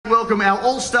welcome our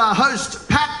all-star host,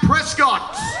 Pat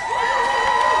Prescott.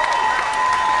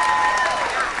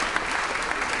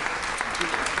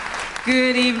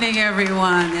 Good evening,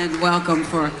 everyone, and welcome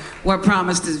for what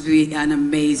promised to be an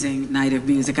amazing night of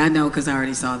music. I know because I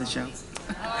already saw the show.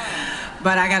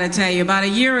 But I got to tell you, about a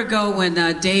year ago when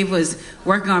Dave was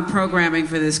working on programming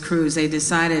for this cruise, they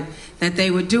decided that they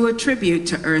would do a tribute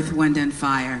to Earth, Wind, and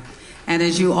Fire. And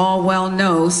as you all well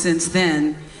know, since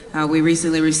then, we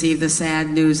recently received the sad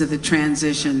news of the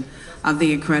transition of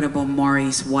the incredible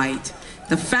Maurice White,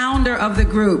 the founder of the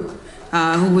group,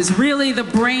 who was really the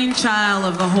brainchild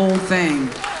of the whole thing.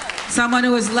 Someone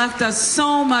who has left us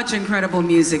so much incredible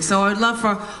music. So I would love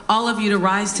for all of you to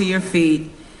rise to your feet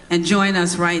and join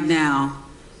us right now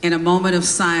in a moment of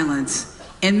silence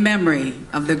in memory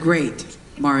of the great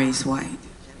Maurice White.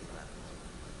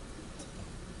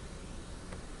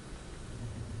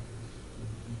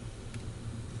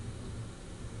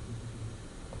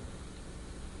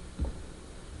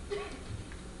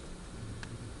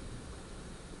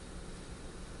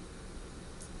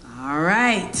 All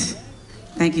right.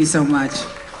 Thank you so much.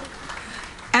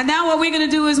 And now what we're going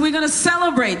to do is we're going to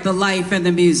celebrate the life and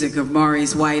the music of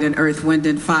Maurice White and Earth, Wind,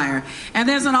 and Fire. And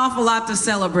there's an awful lot to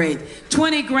celebrate.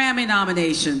 20 Grammy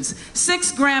nominations,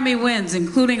 6 Grammy wins,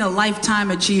 including a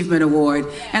Lifetime Achievement Award,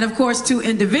 and of course 2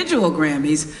 individual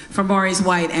Grammys for Maurice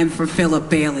White and for Philip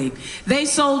Bailey. They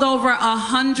sold over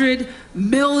 100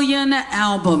 million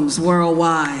albums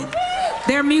worldwide.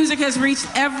 Their music has reached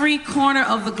every corner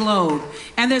of the globe,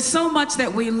 and there's so much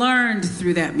that we learned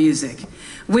through that music.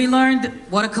 We learned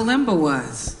what a kalimba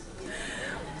was.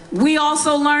 We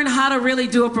also learned how to really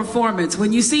do a performance.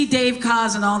 When you see Dave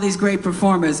Koz and all these great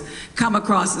performers come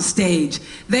across the stage,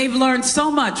 they've learned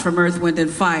so much from Earth, Wind, and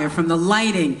Fire, from the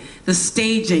lighting, the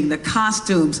staging, the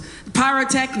costumes,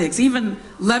 pyrotechnics, even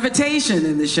levitation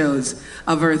in the shows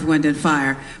of Earth, Wind, and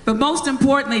Fire. But most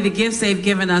importantly, the gifts they've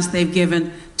given us, they've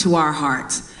given to our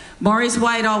hearts. Maurice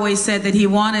White always said that he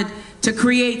wanted to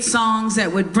create songs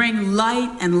that would bring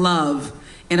light and love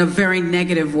in a very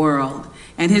negative world.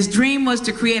 And his dream was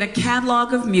to create a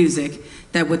catalog of music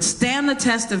that would stand the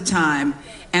test of time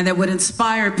and that would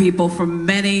inspire people for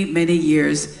many, many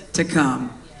years to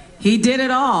come. He did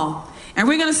it all. And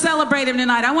we're going to celebrate him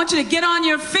tonight. I want you to get on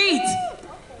your feet.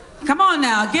 Come on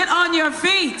now, get on your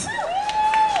feet.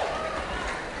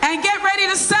 And get ready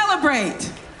to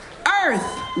celebrate Earth,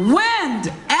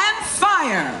 Wind, and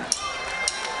Fire.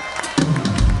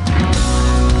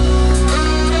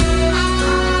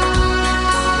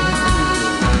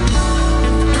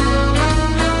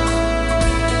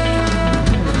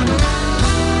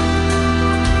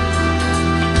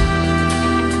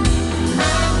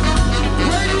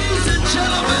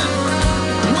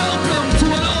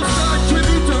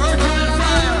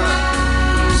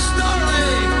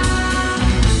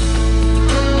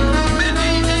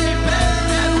 Mindi,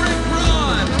 Abair, and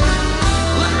Braun.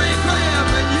 Larry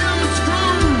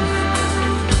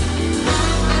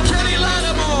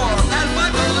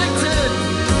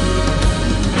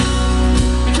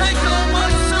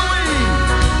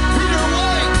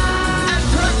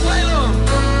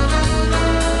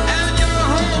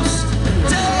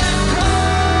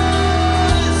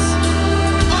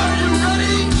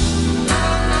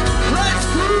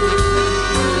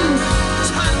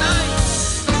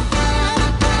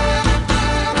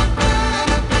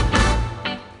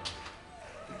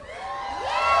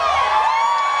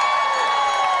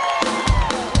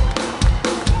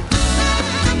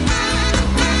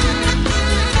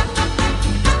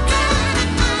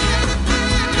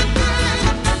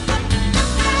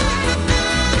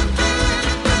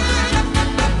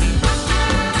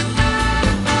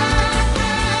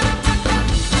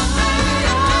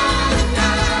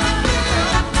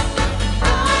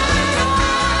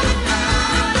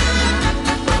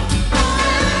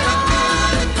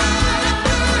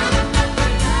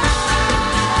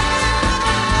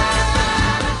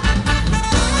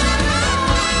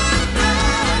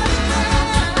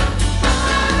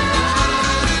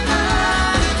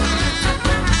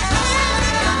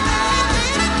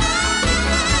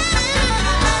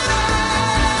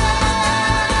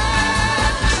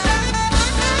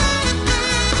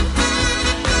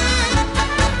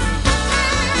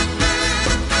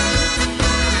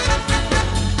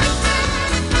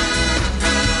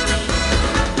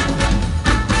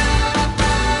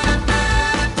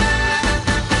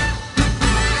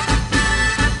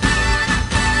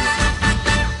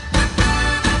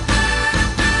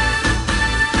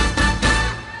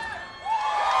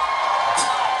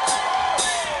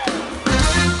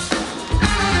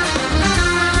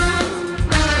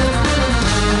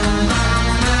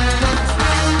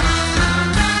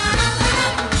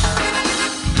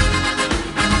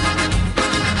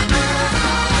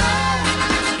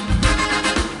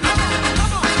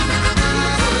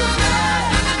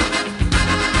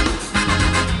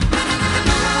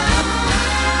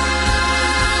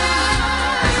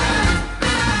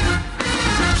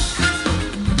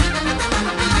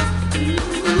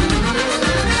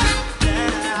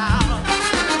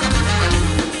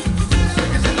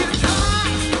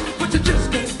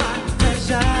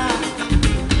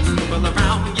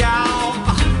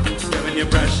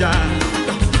sunshine.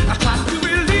 I try to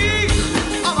relieve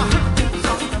all the hurt that's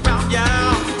all around ya.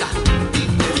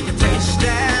 If you taste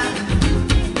that,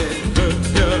 it hurt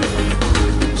ya.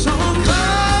 So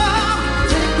come,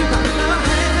 take me by the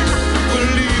hand.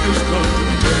 We'll leave this country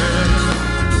again.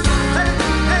 Hey,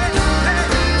 hey, hey,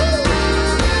 woo.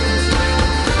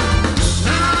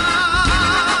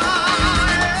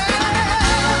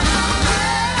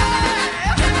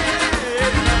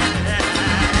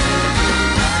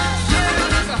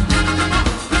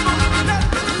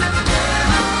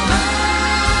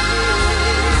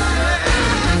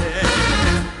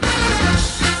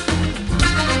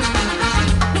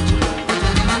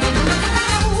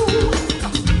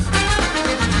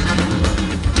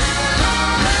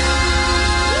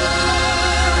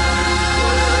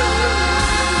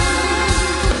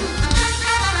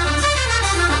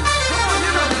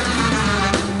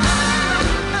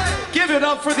 Give it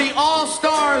up for the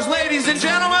All-Stars, ladies and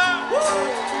gentlemen.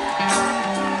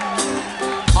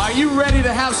 Are you ready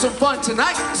to have some fun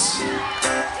tonight?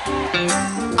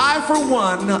 I, for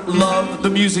one, love the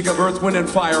music of Earth, Wind, and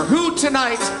Fire. Who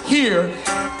tonight here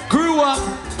grew up,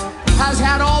 has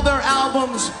had all their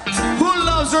albums? Who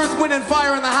loves Earth, Wind, and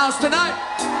Fire in the house tonight?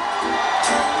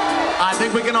 I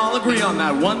think we can all agree on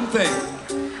that one thing.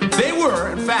 They were,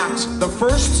 in fact, the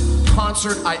first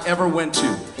concert I ever went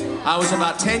to. I was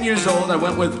about 10 years old. I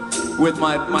went with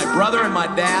my brother and my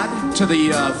dad to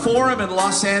the Forum in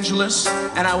Los Angeles,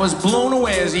 and I was blown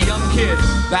away as a young kid.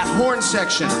 That horn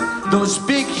section, those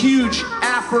big, huge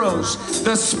afros,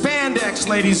 the spandex,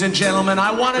 ladies and gentlemen. I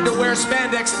wanted to wear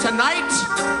spandex tonight.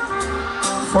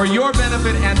 For your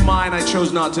benefit and mine, I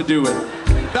chose not to do it.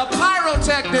 The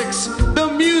pyrotechnics, the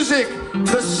music,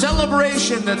 the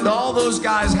celebration that all those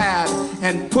guys had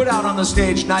and put out on the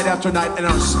stage night after night and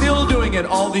are still doing it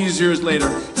all these years later.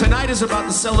 Tonight is about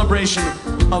the celebration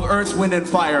of Earth, Wind, and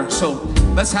Fire. So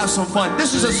let's have some fun.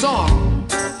 This is a song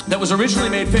that was originally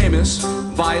made famous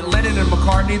by Lennon and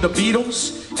McCartney, the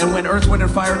Beatles. And when Earth, Wind,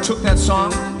 and Fire took that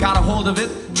song, got a hold of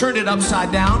it, turned it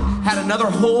upside down, had another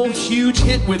whole huge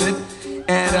hit with it.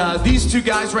 And these two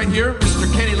guys right here, Mr.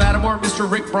 Kenny Lattimore, Mr.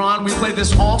 Rick Braun, we played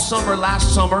this all summer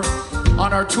last summer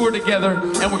on our tour together,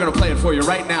 and we're gonna play it for you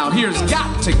right now. Here's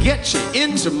Got to Get You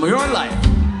Into Your Life.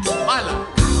 My life.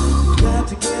 Got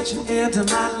to get you into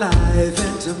my life,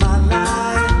 into my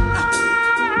life.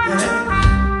 Yeah.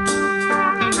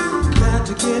 Got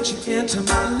to get you into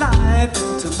my life,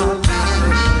 into my life.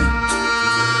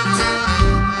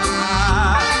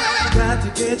 Got to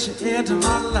get you into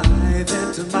my life,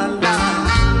 into my life.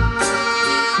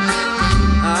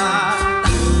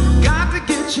 Got to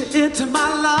get you into my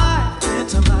life,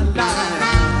 into my life.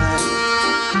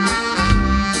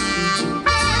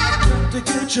 Got to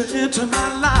get you into my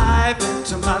life,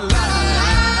 into my life.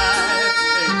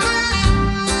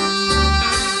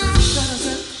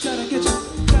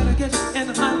 Gotta get you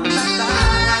into my life.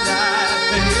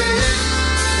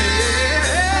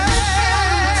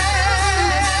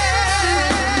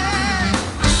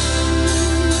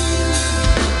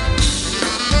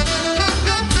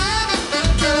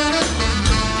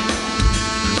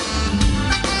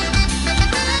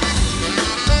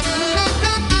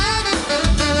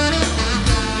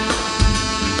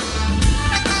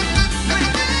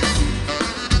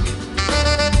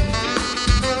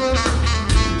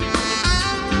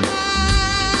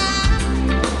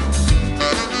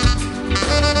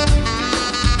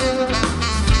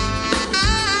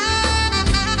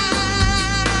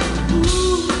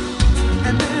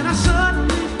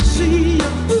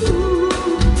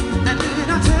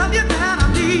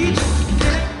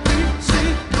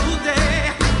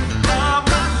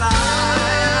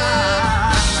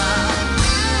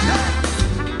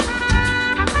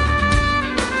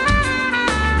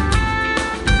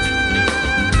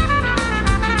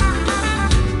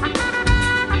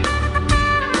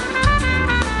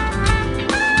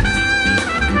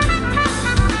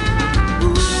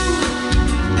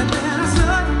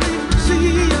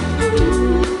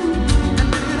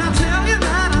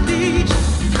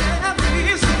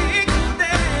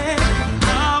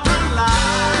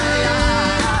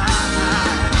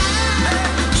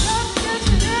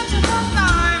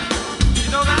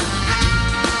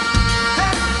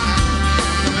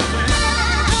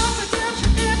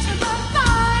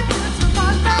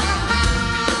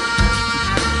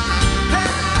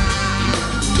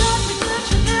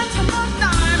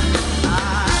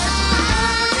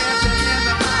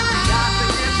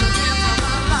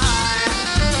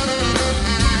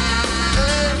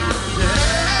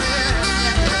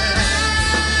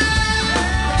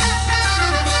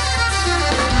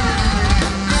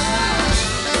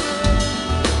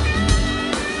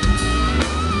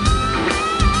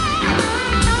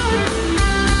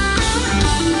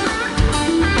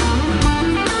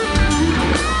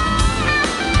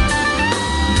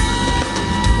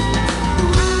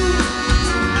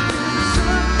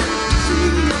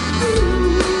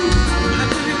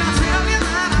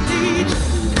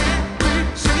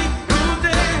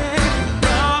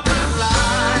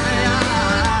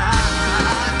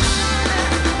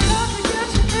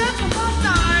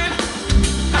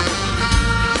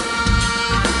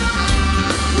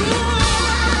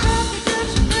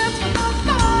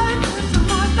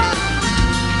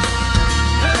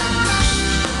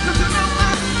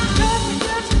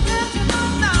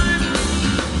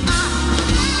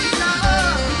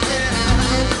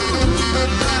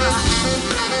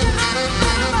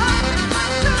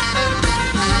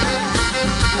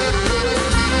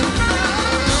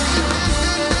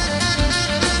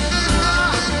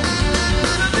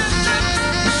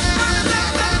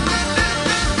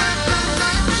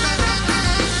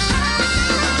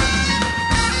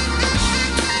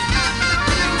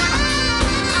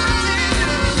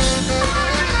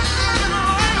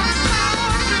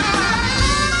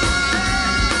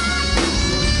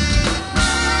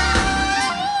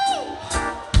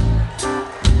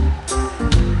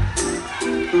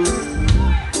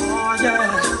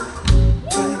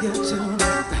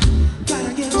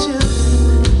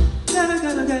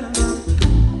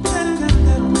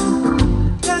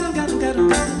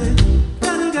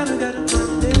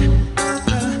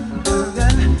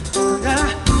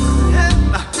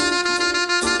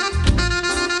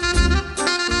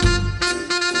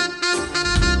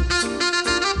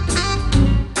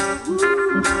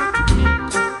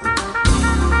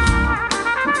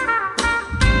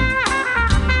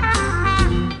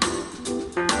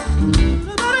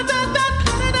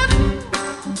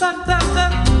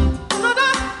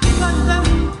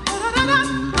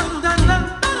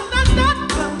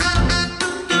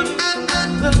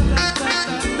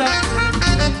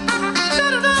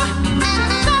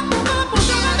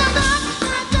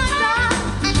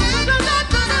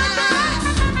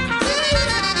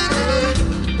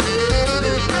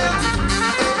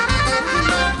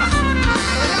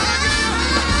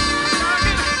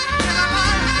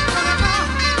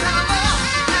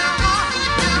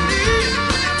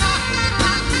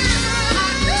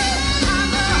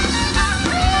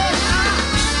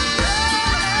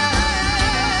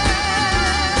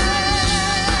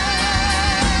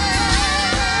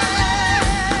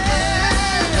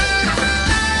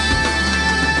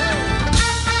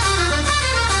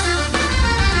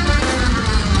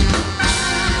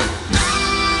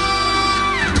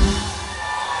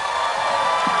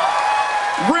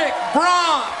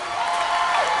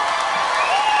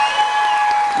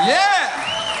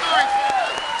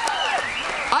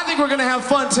 gonna have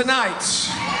fun tonight.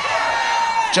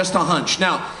 Just a hunch.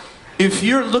 Now, if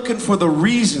you're looking for the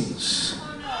reasons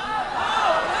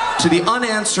to the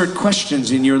unanswered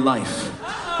questions in your life,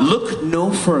 look no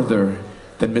further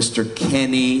than Mr.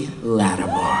 Kenny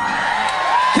Lattimore.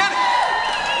 Kenny!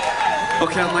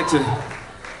 Okay, I'd like to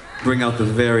bring out the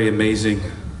very amazing,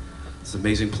 this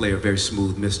amazing player, very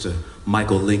smooth, Mr.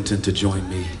 Michael Lington, to join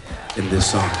me in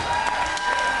this song.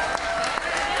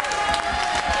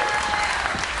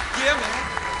 Yeah,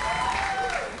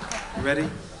 man. You ready?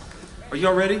 Are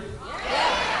y'all ready?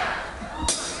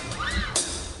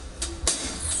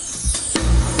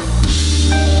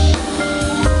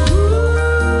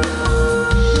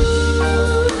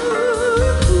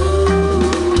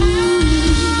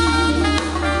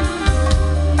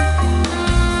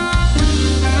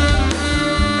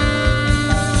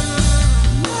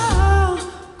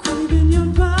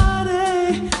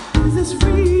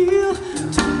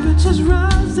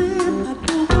 Rising, I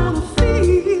don't wanna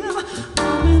feel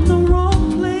I'm in the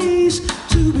wrong place.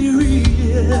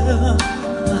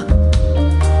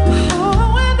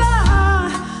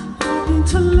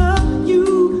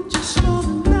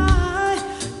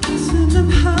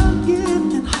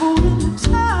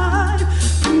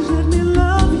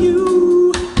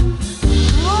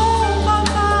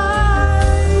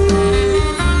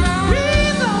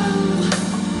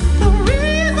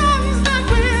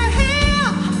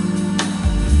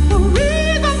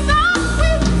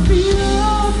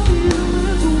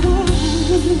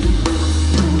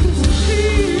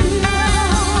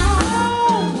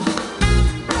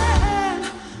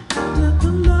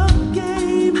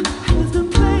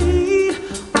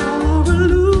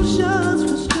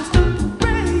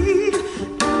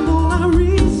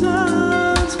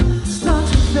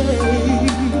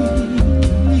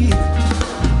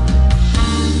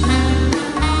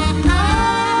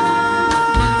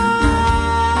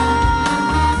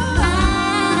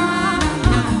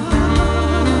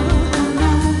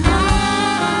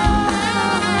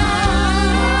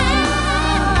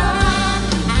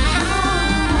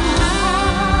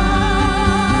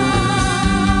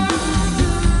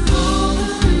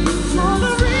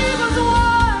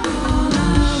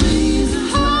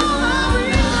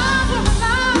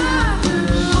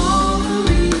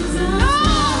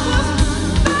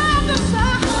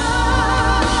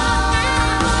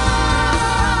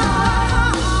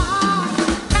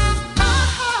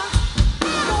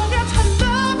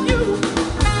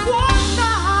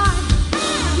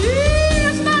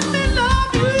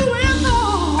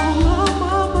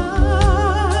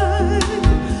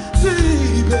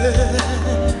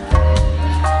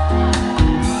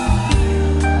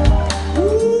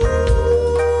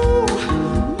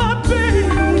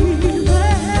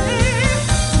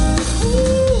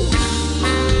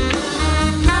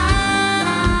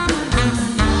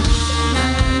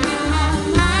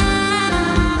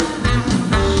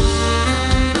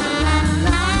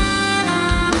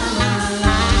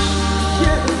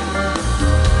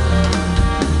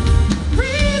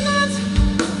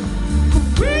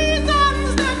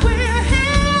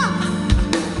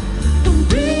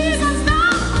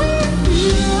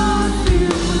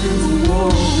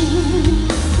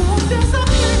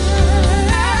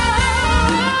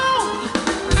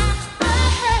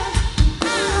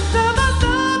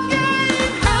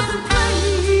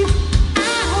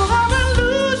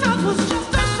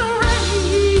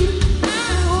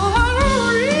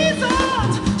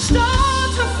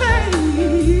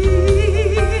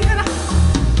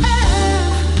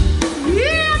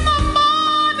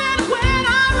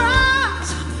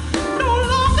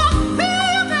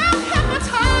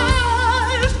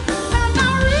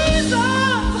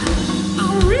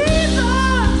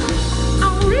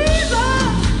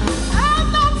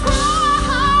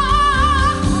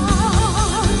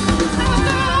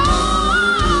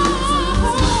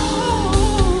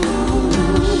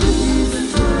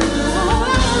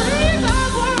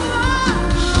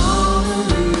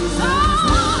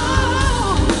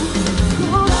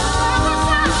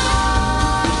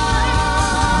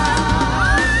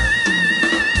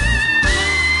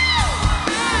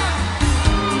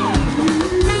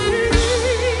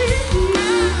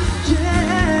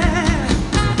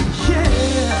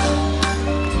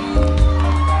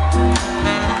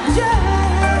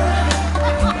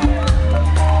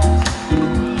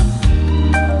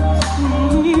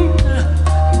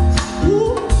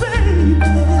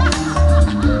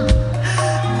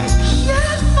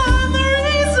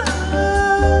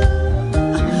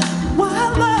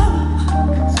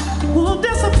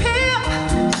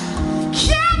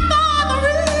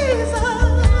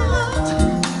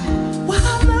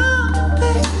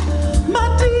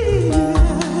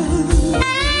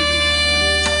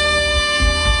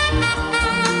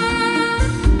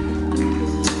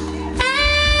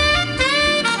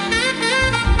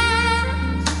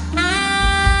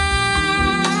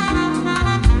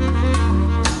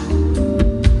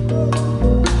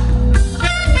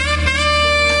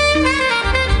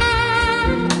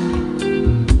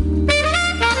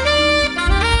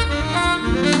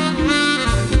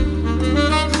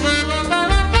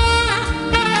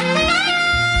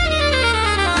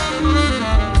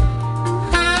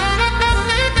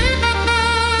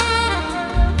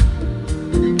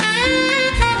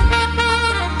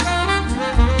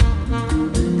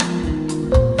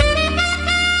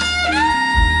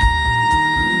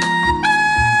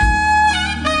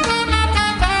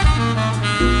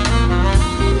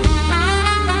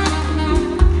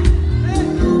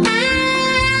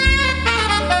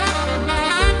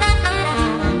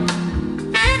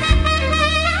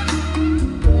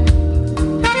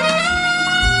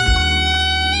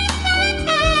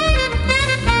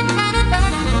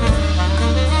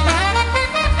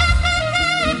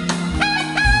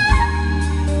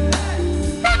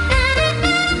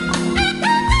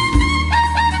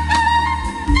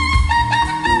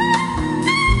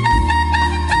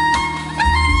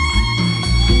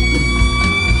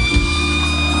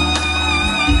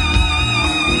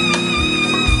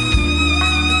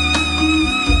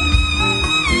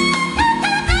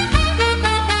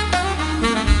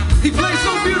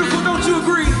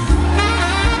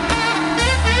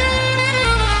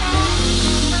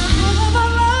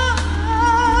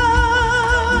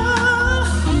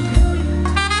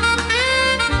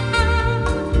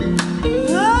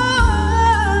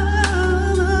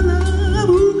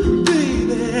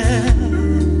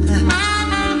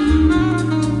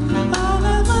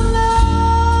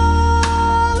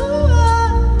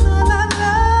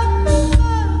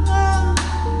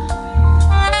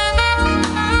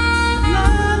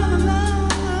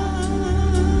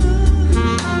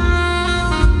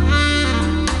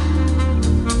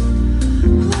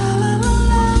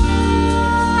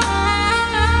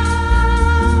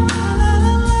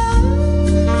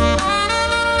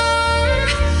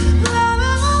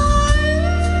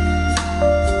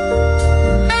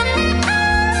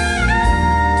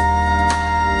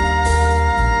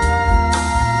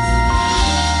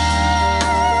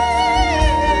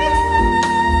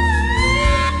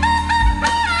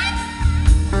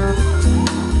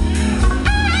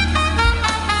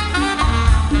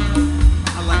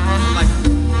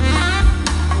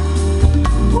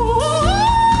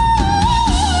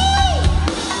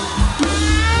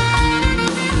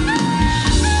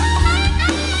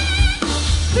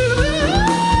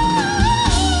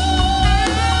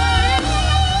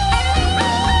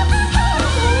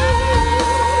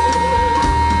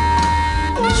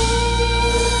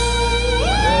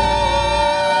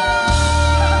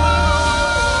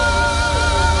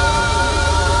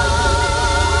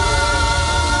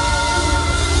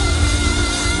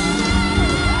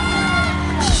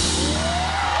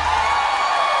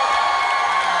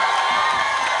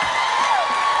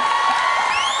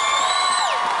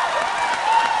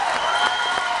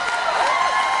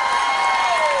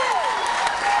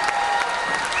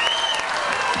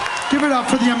 Give it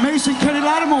up for the amazing Kenny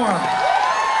Lattimore.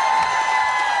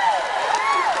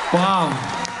 Wow.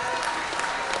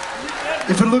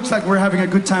 If it looks like we're having a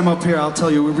good time up here, I'll tell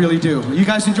you, we really do. You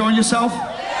guys enjoying yourself?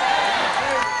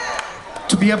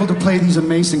 To be able to play these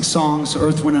amazing songs,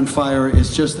 Earth, Wind, and Fire,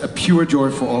 is just a pure joy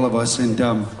for all of us. And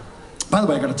by the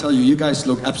way, I gotta tell you, you guys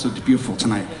look absolutely beautiful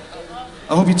tonight.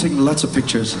 I hope you're taking lots of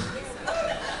pictures.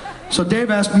 So Dave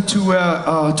asked me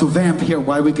to vamp here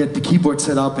while we get the keyboard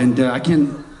set up, and I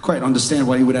can't quite understand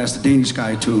why he would ask the Danish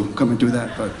guy to come and do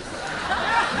that,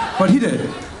 but he did.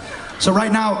 So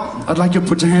right now, I'd like you to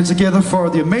put your hands together for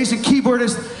the amazing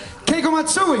keyboardist, Keiko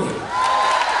Matsui.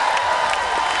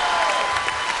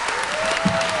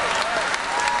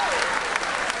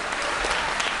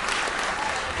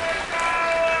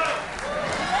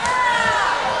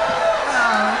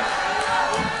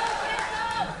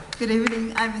 Good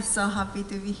evening. I'm so happy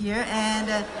to be here.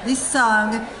 And this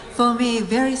song, for me,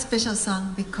 very special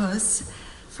song because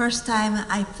first time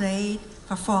I played,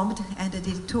 performed, and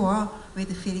did tour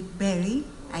with Philip Berry,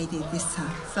 I did this song.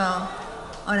 So,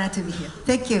 honored to be here.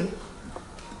 Thank you.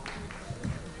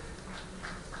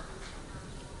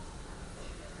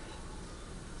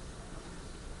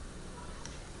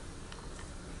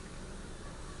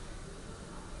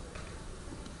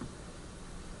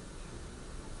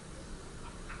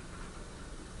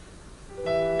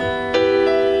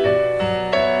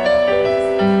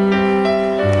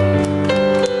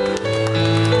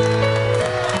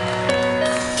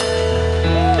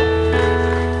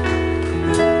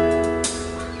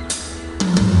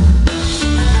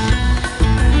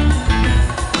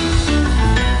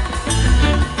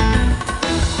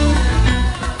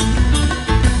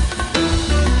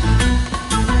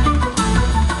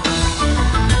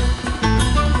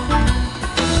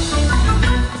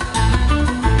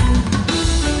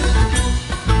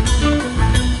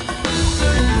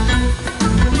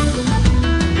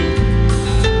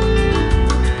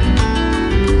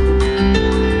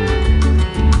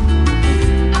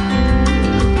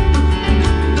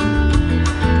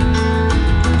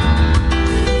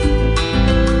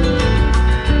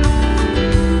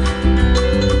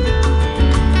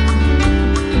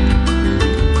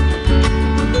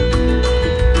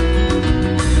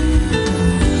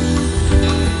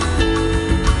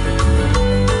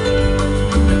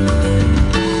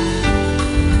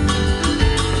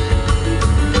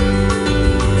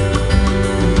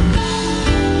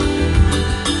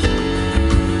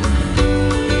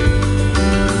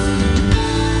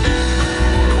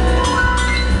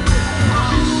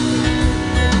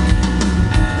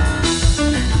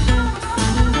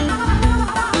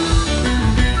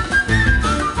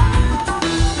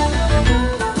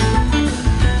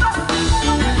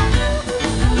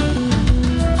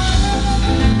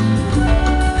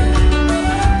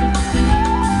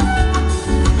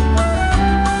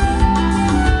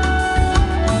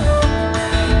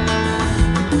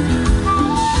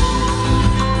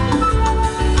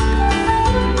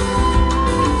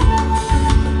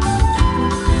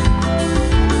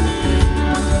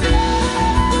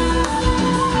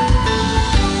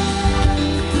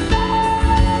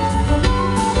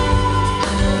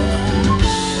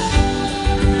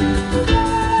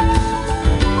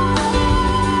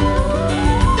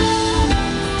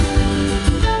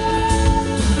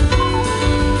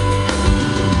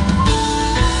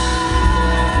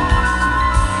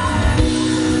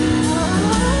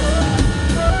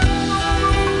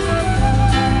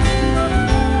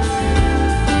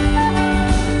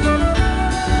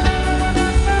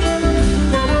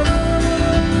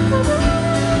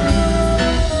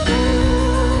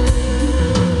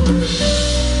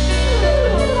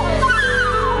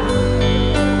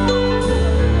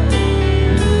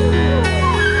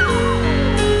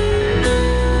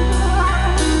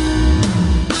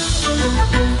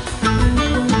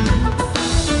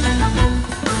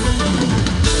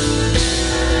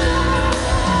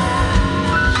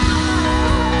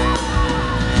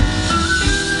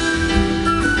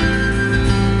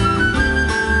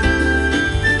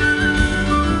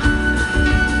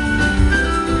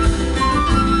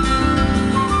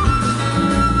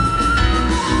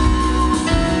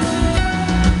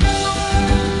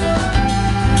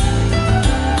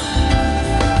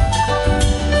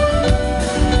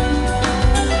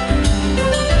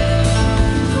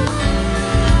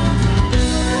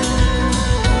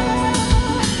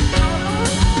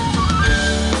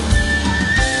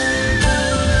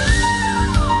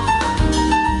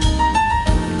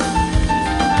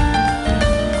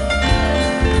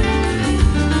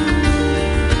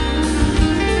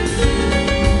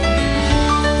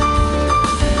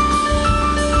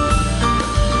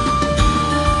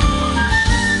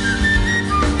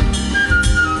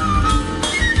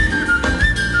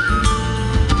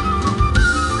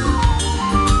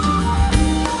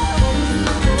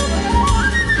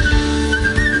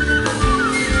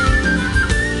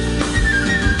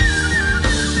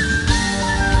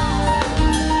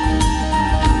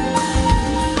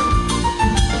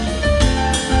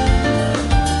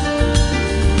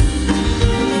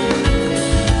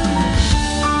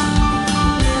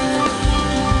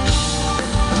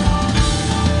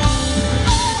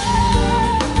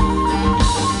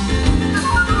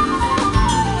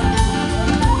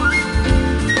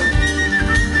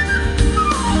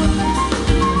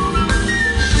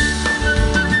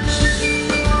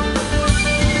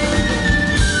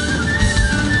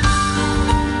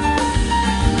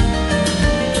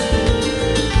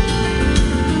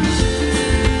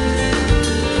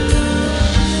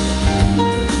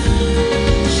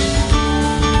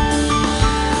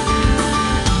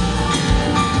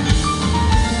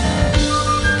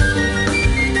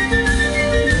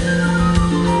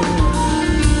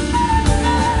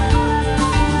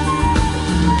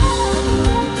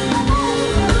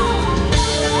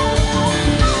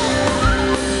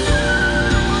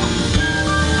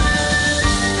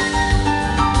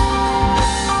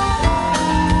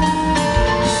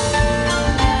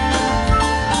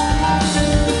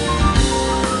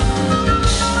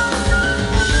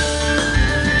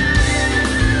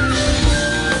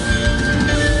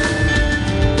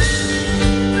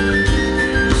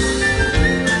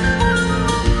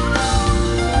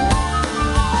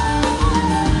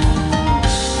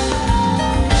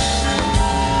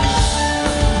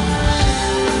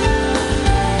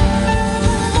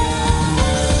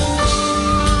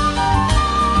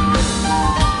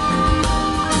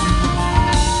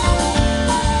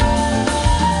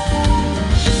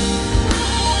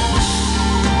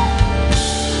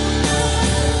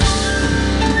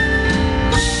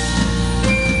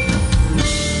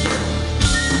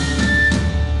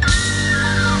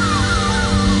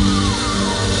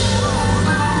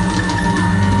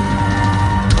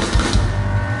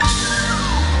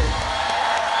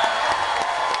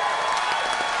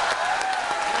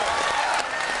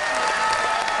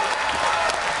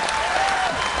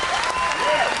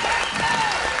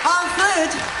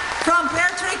 from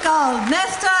Biscuit-Cole,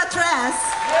 Mr. Torres.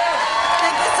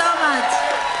 Thank you so much.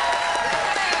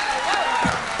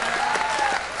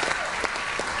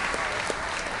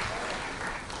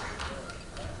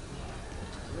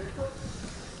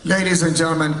 Ladies and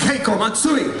gentlemen, Keiko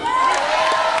Matsui.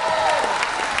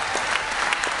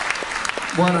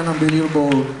 What an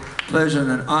unbelievable pleasure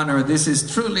and honor. This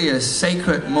is truly a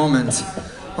sacred moment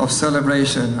of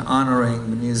celebration, honoring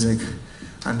the music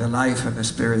and the life and the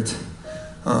spirit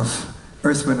of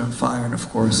Earth, Wind and Fire, and of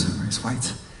course, Maurice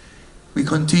White. We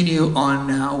continue on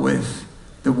now with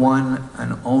the one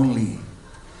and only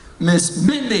Miss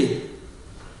Mindi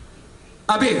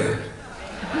Abair.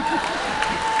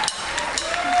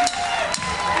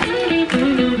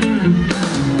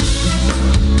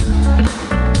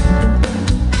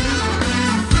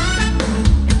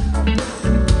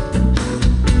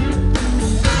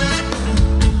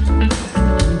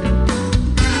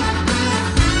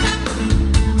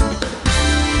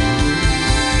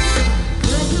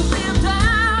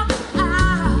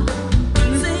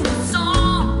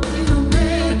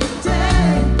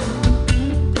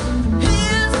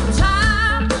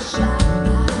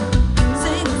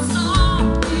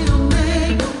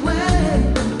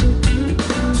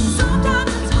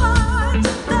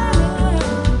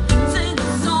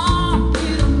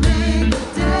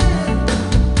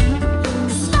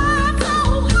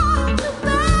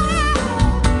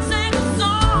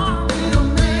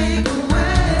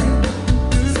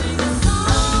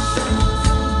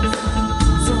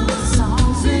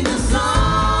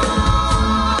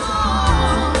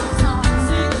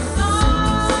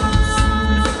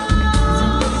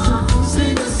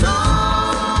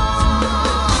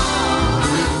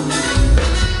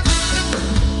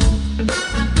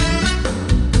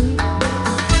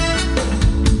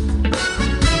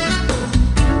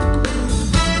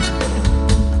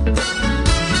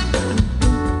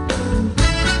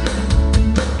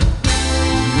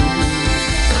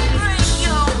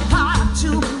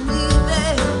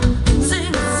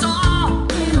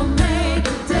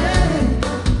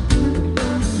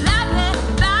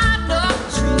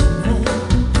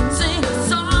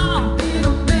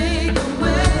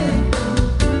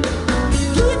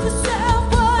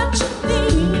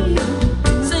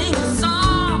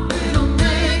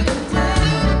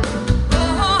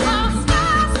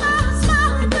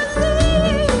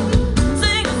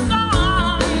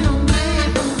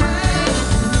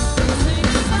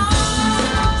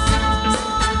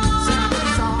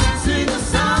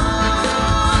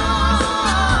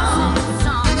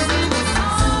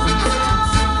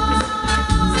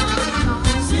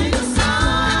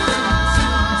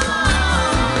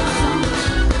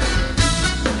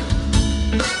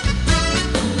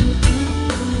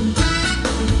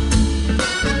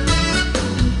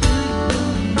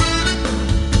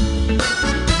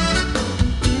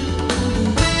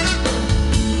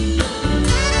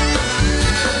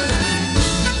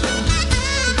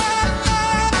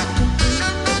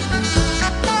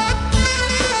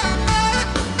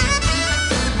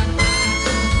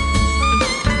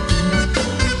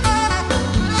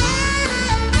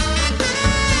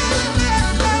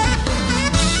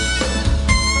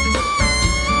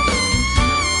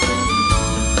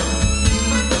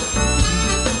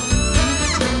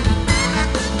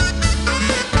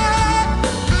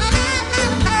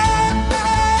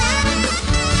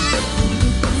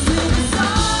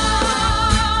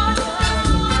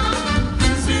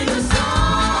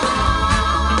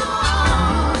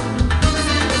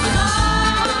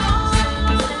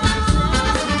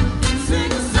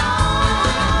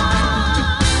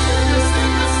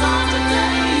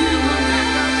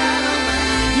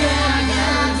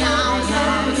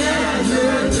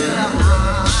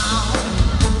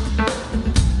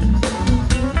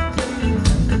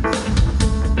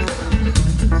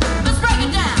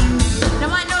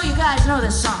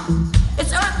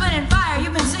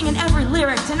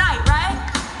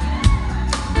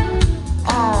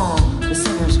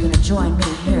 join me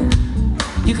here.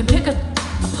 You can pick a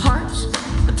part,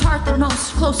 the part that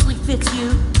most closely fits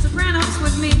you. Sopranos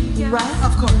with me, yeah. Right?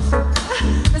 Of course.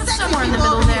 Somewhere in the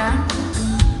middle there.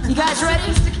 You guys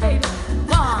ready?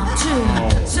 1,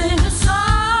 2, sing a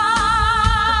song.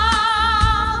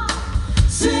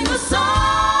 Sing a song.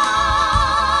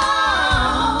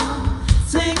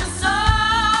 Sing a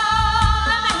song.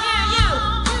 Let me hear you.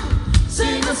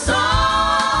 Sing a song.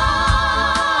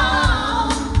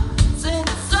 Sing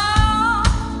a song.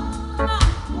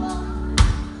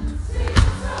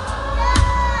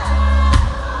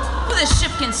 Who this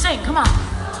ship can sing? Come on.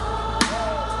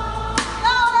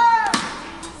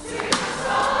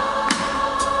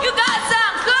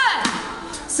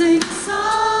 Sing a song.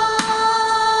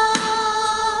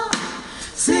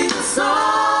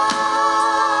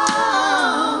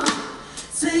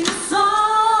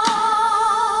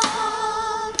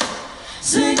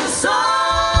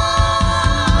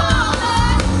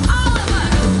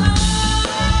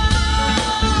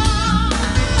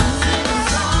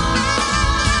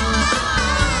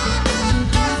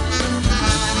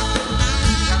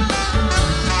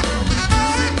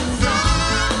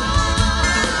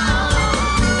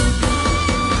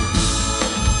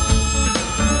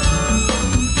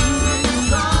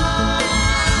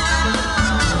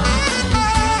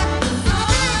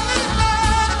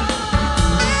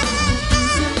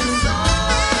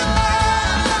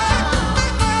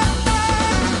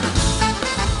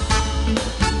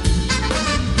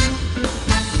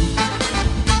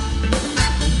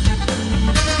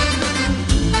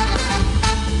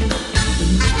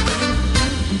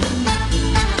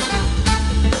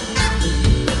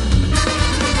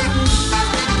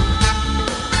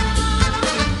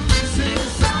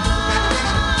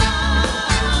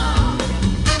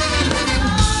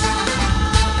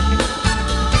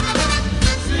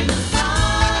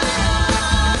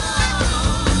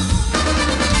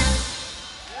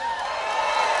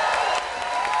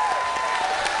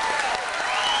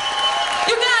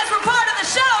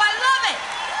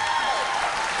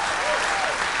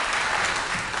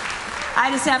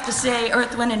 just have to say,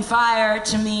 Earth, Wind, and Fire,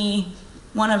 to me,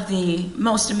 one of the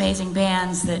most amazing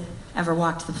bands that ever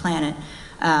walked the planet.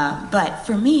 But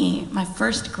for me, my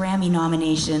first Grammy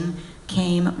nomination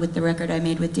came with the record I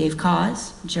made with Dave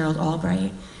Koz, Gerald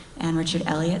Albright, and Richard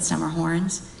Elliott, Summer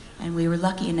Horns. And we were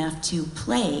lucky enough to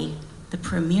play the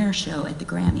premiere show at the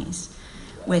Grammys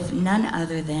with none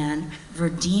other than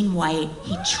Verdine White.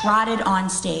 He trotted on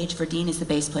stage. Verdine is the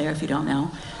bass player, if you don't know.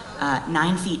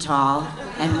 9 feet tall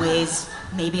and weighs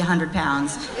maybe 100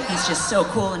 pounds. He's just so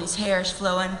cool and his hair is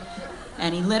flowing.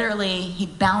 And he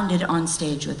bounded on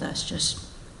stage with us. Just,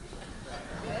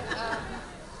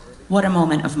 what a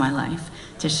moment of my life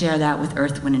to share that with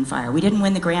Earth, Wind, and Fire. We didn't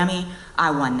win the Grammy. I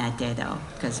won that day though,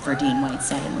 because Verdine White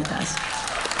sat in with us.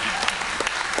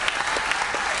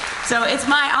 So it's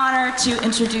my honor to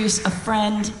introduce a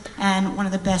friend and one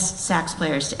of the best sax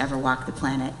players to ever walk the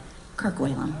planet, Kirk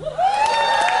Whalum.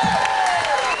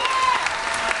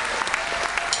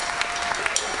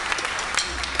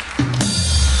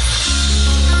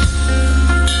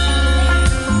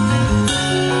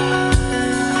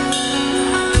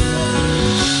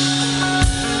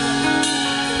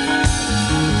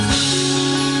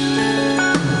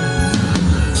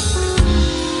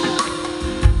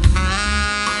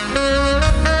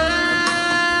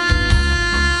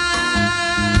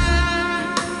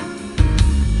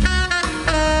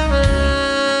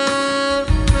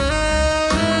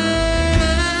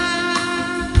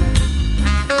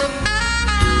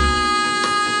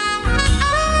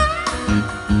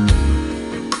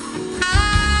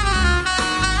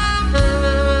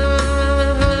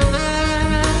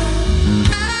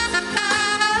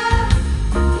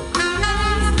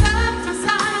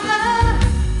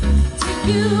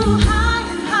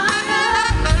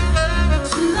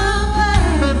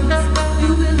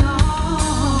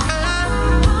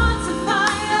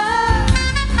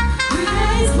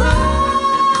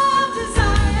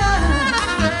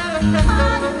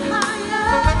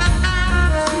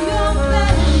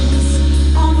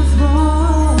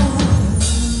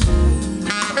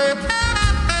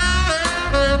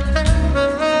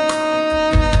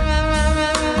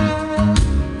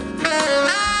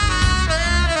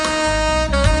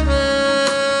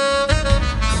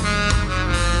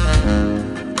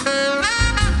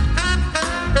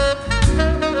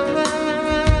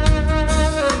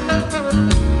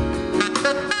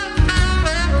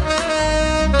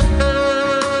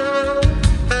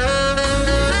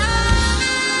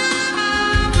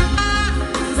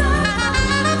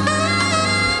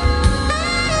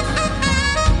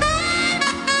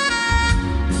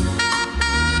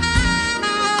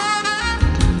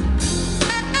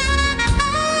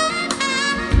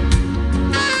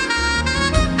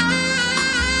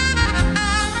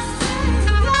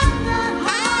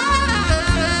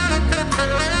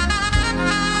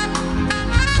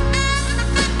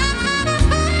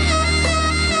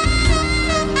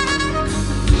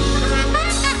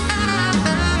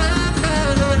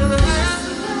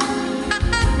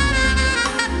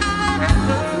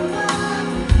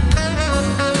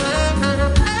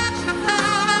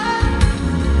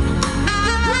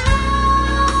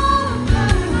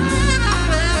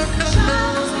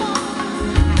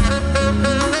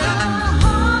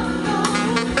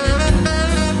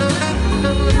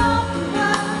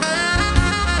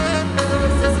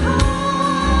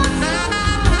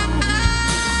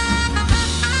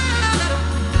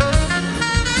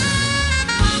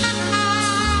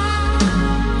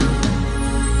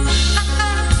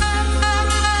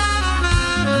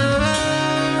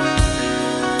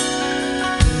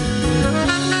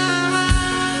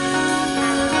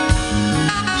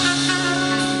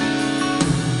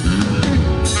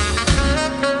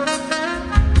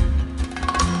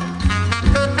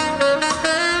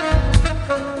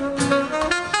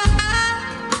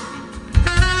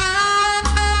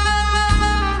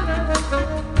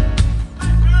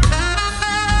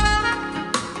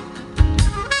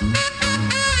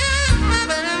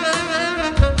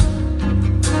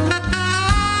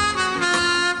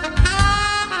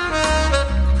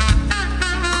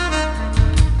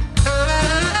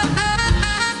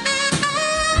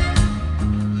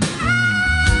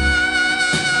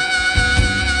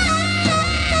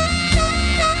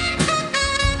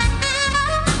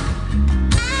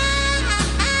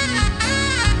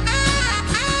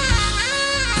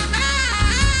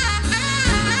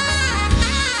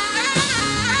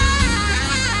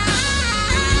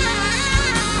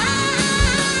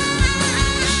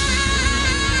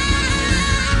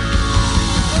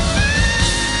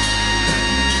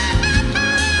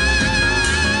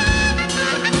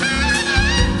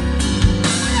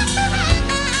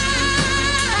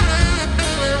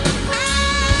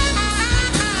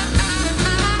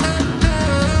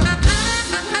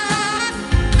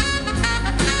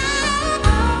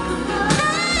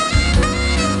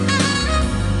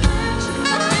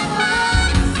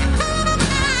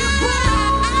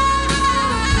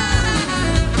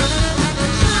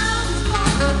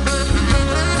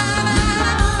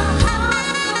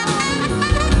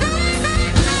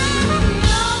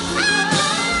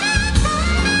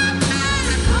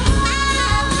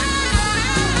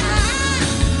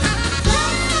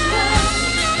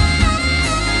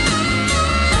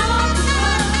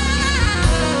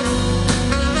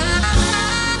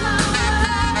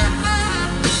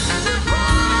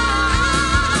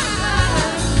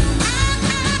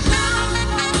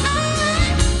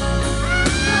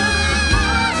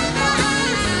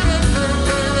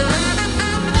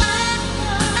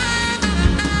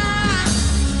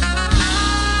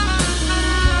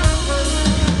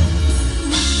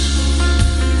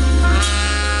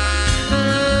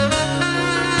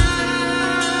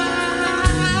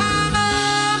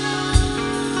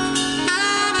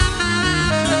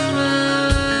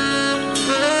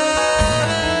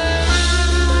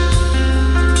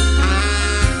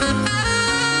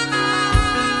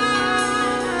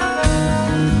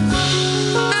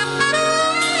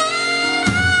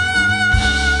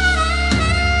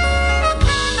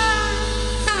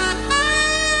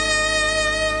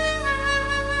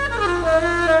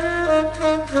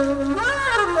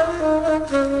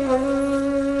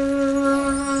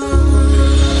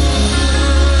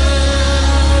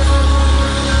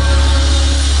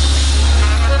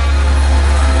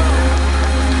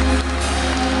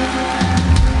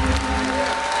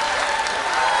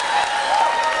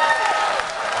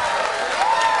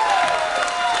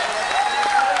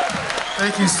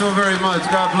 Thank you so very much.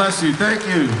 God bless you. Thank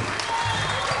you.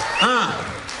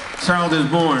 Child is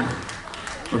born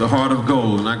with a heart of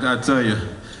gold. And I gotta tell you,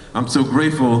 I'm so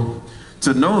grateful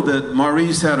to know that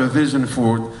Maurice had a vision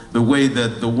for the way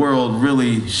that the world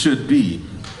really should be.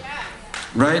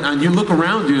 Right? And you look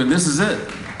around you and this is it.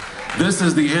 This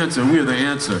is the answer. We are the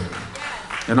answer.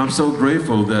 And I'm so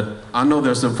grateful that I know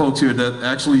there's some folks here that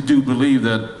actually do believe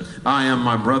that I am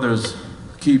my brother's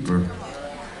keeper.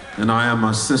 And I am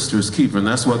my sister's keeper, and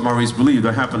that's what Maurice believed.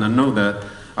 I happen to know that.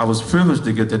 I was privileged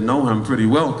to get to know him pretty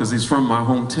well because he's from my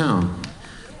hometown.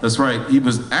 That's right. He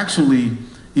was actually,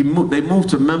 they moved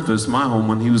to Memphis, my home,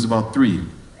 when he was about 3.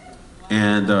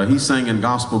 And he sang in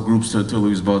gospel groups until he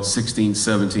was about 16,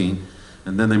 17,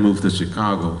 and then they moved to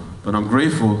Chicago. But I'm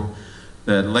grateful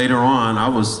that later on, I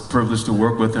was privileged to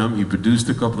work with him. He produced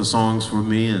a couple of songs for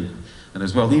me, and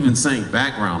as well, he even sang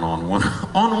background on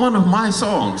one of my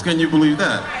songs. Can you believe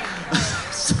that?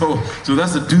 So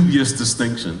that's a dubious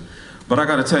distinction. But I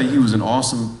gotta tell you, he was an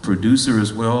awesome producer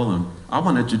as well, and I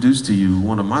want to introduce to you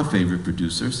one of my favorite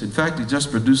producers. In fact, he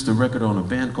just produced a record on a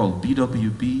band called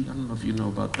BWB. I don't know if you know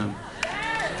about them.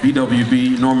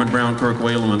 BWB, Norman Brown, Kirk,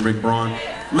 Whalum, and Rick Braun.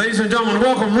 Ladies and gentlemen,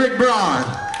 welcome Rick Braun.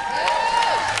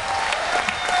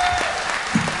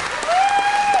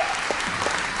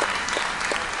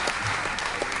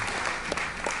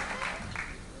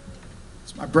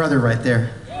 My brother right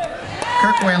there.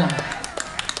 Kirk Whalum.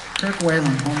 Kirk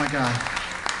Whalum, oh my God.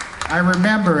 I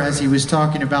remember as he was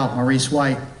talking about Maurice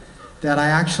White that I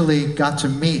actually got to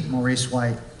meet Maurice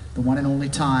White the one and only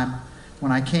time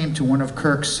when I came to one of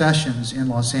Kirk's sessions in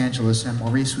Los Angeles and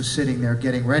Maurice was sitting there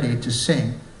getting ready to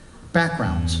sing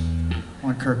backgrounds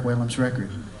on Kirk Whalum's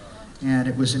record. And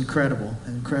it was incredible,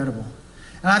 incredible.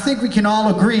 And I think we can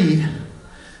all agree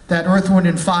that Earth, Wind,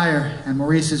 and Fire and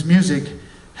Maurice's music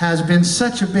has been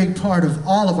such a big part of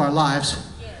all of our lives.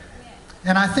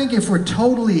 And I think if we're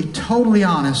totally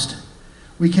honest,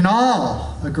 we can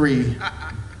all agree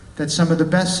that some of the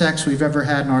best sex we've ever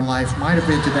had in our life might have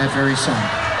been to that very song.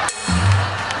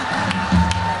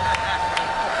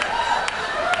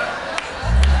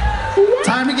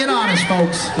 Time to get honest,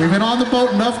 folks. We've been on the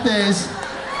boat enough days.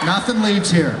 Nothing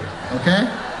leaves here,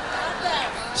 okay?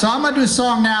 So I'm gonna do a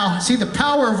song now. See, the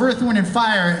power of Earth, Wind, and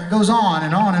Fire goes on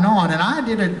and on and on. And I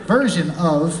did a version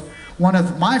of one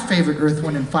of my favorite Earth,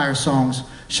 Wind, and Fire songs,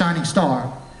 Shining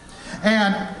Star.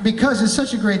 And because it's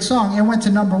such a great song, it went to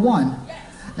 #1.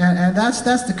 And that's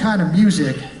the kind of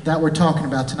music that we're talking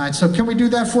about tonight. So can we do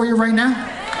that for you right now?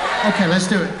 Okay, let's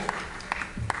do it.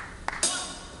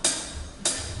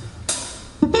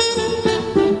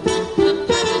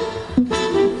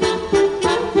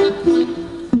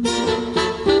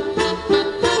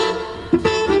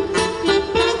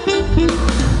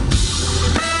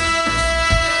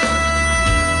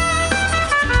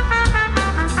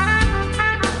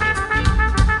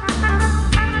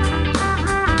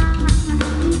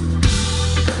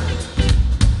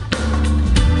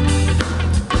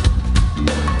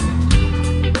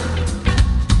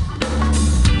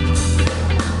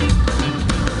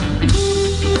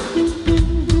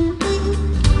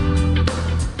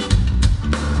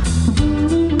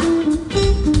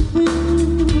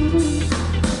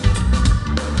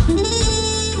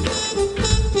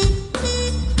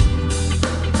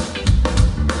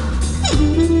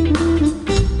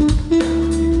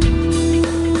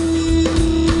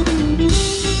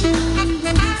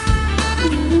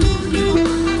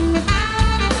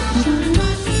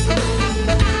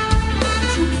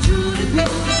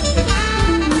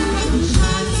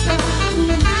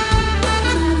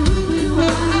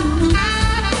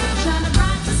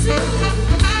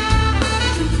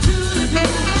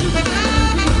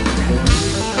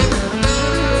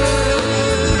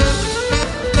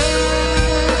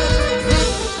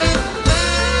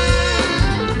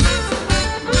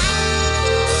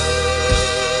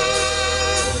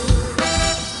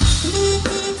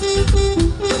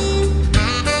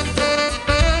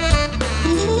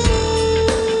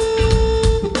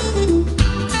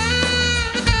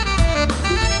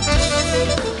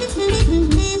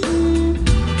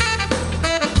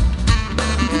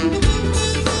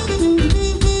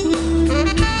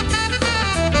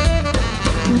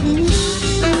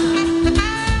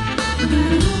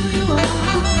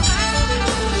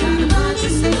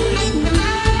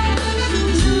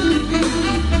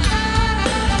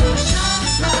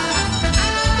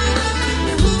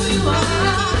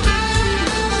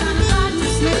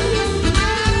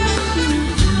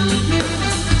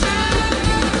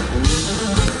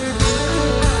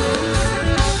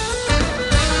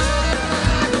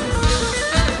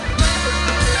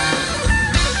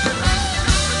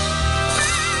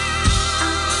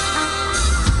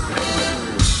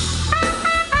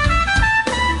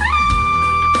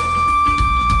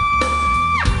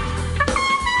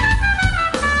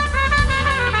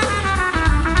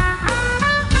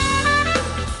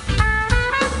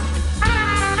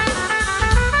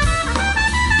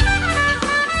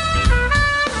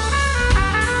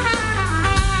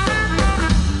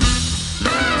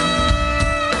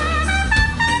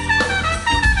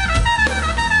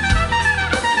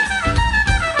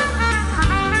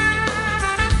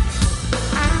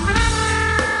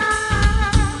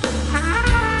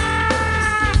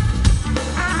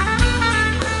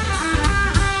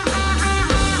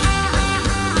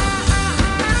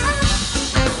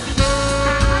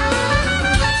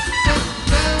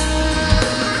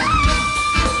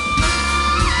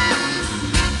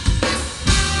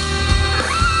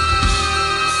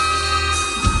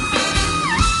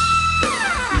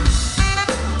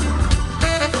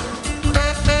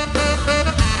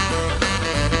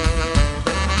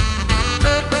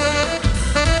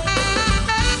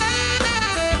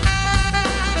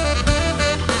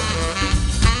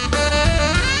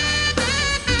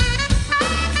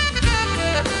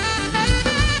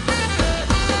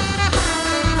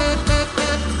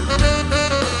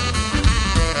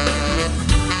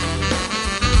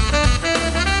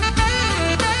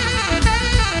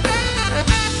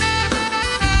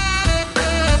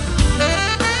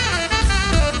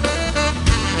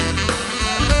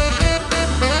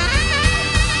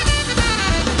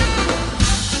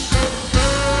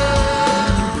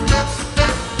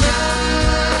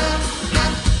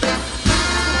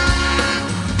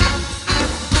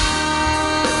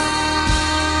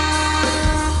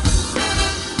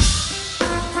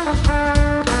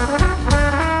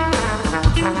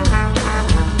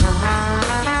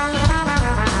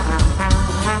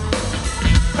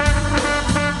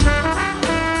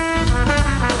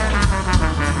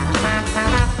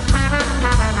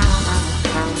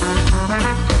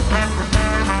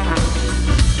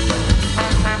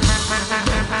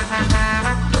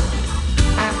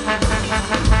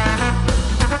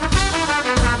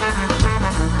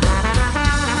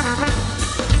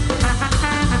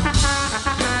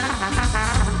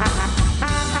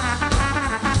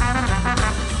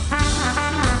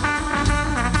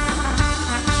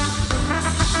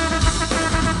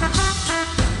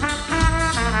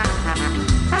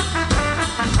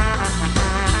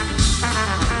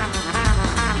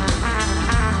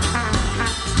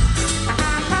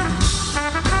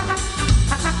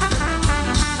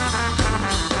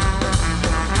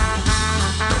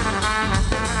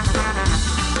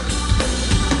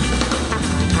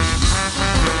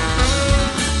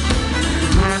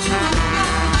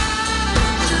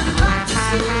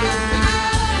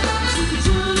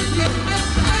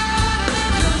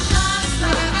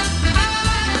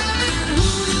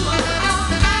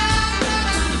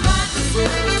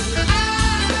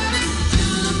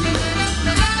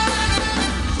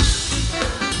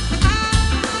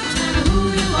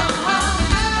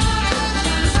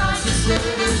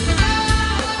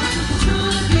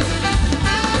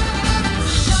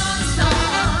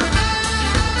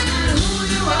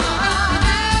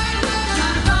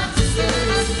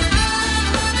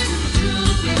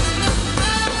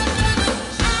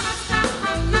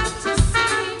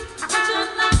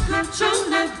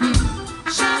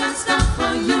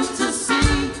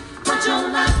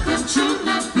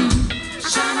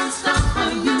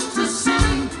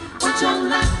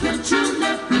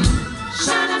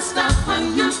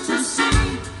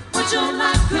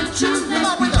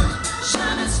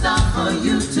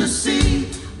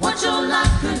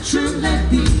 truly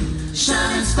be.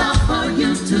 Shining star for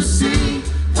you to see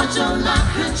what your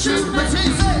life can truly be.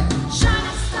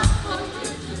 Shining star for you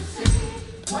to see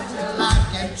what your life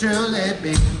can truly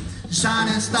be.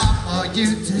 Shining star for you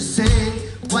to see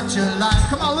what your life.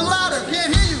 Come on, a little louder,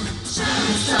 can't hear you.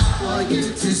 Shining star for you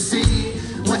to see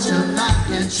what your life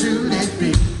can truly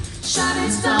be.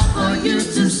 Shining star for you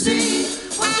to see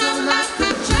what your life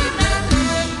can truly be.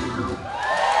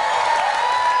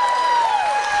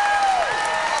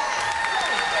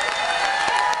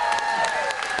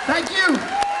 Thank you.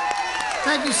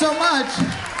 Thank you so much.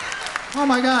 Oh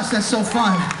my gosh, that's so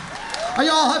fun. Are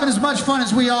you all having as much fun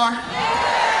as we are?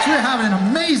 So we're having an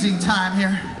amazing time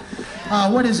here.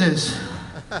 What is this?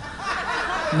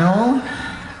 No?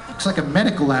 Looks like a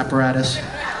medical apparatus.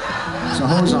 There's a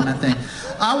hose on that thing.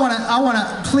 I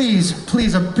wanna,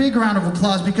 please, a big round of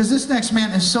applause because this next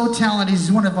man is so talented.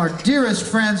 He's one of our dearest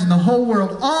friends in the whole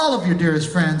world, all of your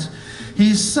dearest friends.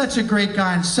 He's such a great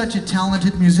guy and such a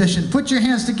talented musician. Put your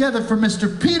hands together for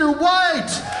Mr. Peter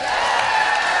White.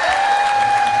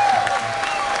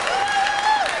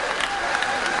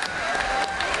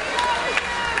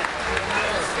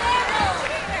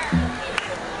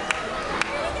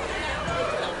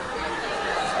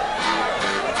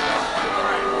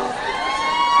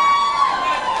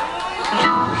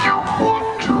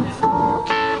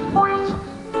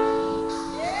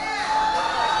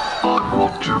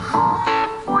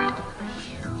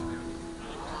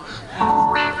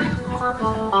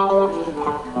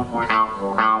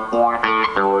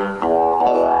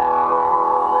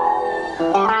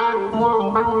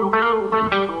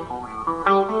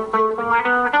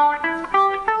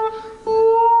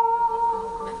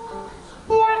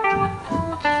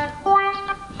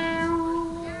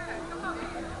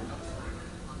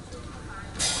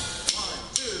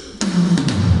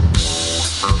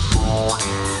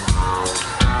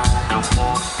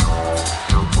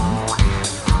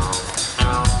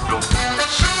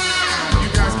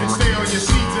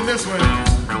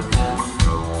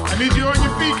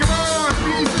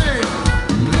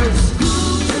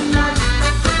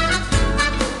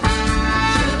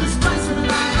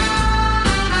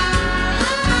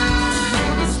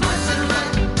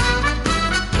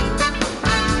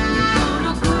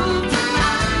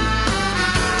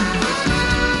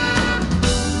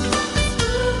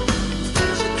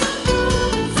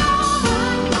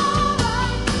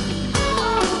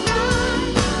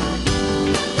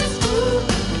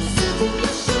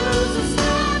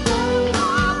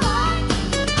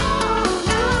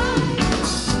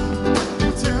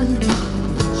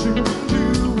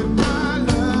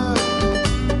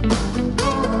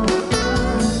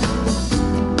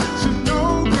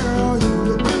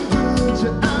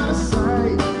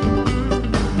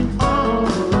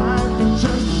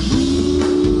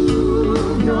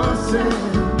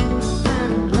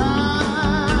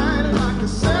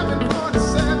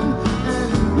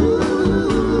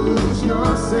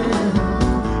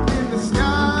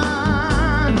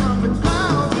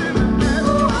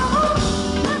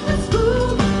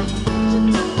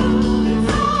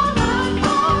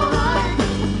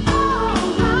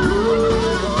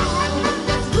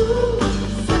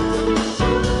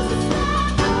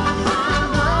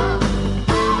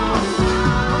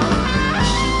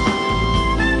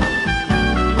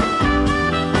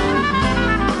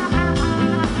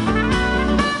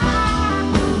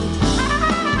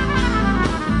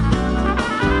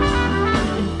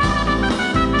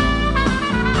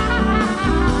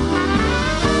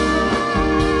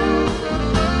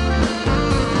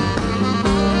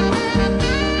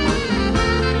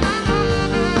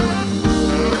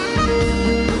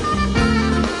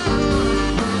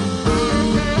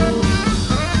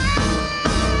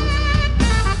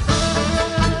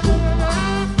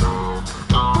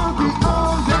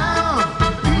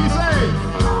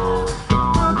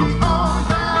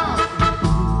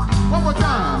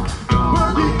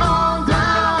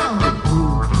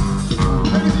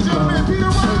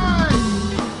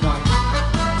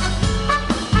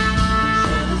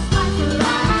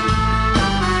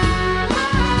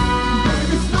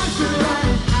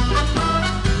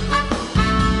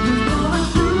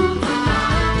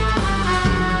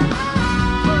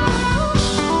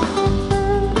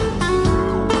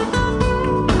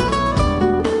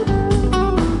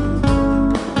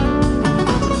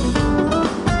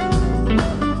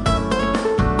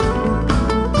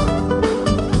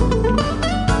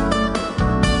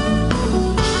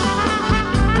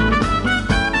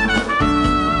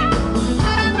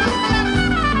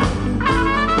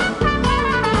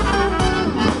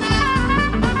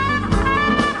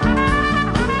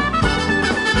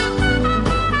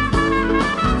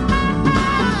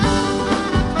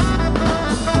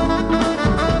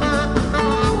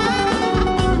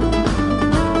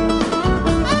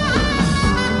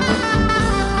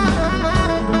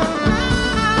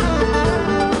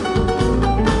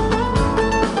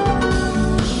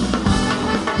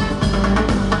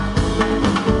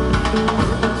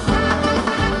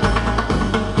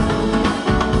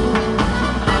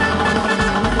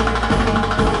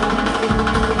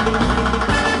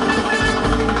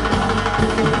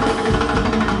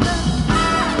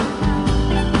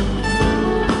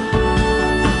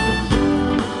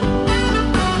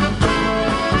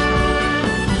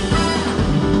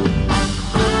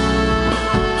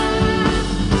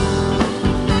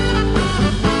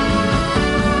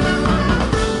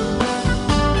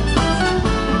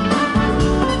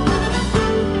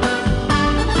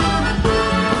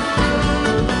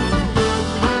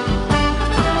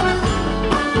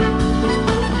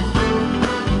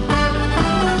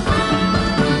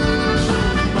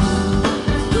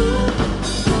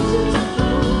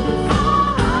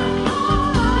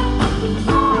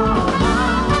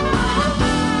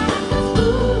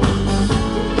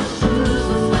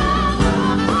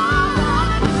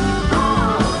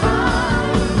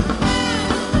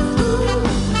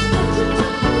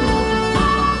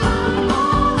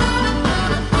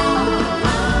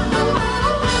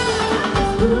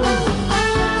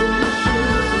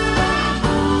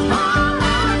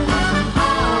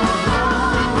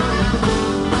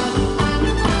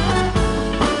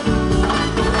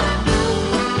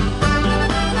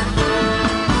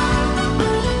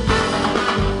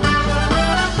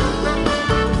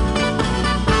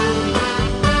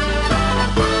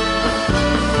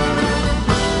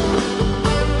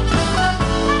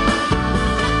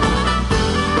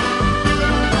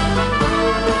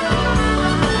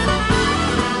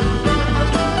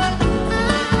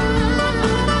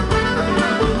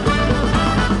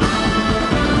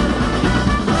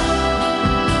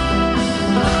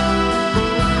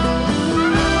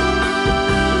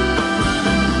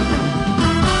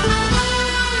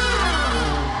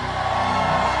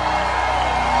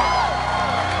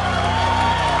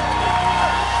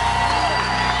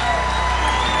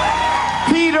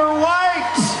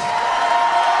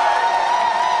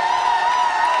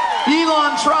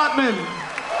 Elan, Trotman,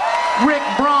 Rick,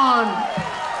 Braun,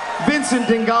 Vincent,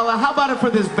 Ingala. How about it for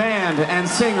this band and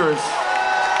singers?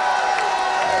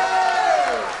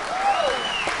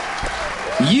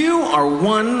 You are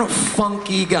one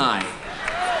funky guy.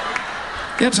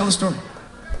 Yeah, tell the story.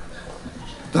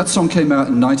 That song came out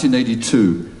in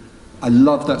 1982. I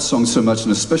loved that song so much,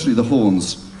 and especially the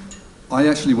horns. I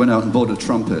actually went out and bought a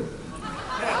trumpet.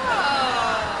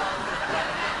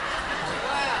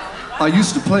 I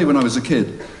used to play when I was a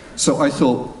kid, so I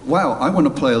thought, wow, I want to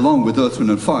play along with Earth,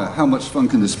 Wind & Fire. How much fun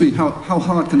can this be? How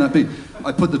hard can that be?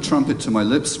 I put the trumpet to my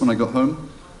lips when I got home.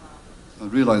 I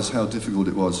realized how difficult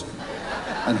it was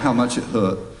and how much it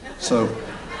hurt. So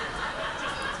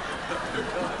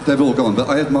they've all gone, but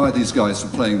I admire these guys for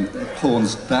playing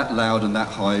horns that loud and that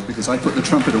high, because I put the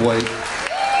trumpet away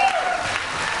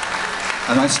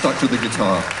and I stuck to the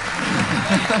guitar.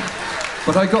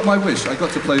 But I got my wish. I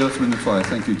got to play Earth, Wind & Fire.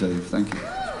 Thank you, Dave. Thank you.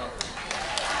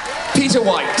 Peter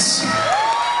White.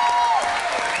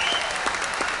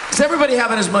 Is everybody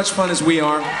having as much fun as we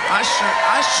are? I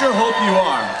sure hope you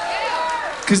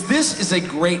are. Because this is a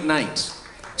great night.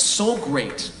 So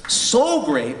great. So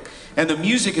great. And the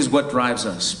music is what drives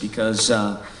us. Because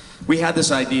we had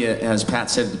this idea, as Pat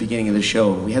said at the beginning of the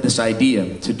show, we had this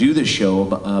idea to do this show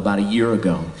about a year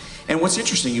ago. And what's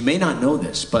interesting, you may not know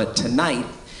this, but tonight,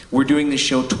 we're doing this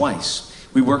show twice.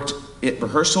 We worked at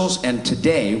rehearsals, and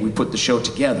today we put the show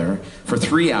together for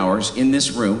 3 hours in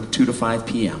this room, 2 to 5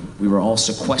 p.m. We were all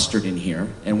sequestered in here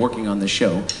and working on the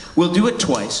show. We'll do it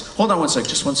twice. Hold on one sec,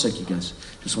 just one sec, you guys.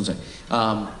 Just one sec.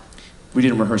 We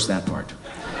didn't rehearse that part.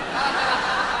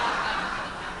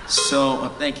 So,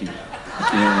 thank you.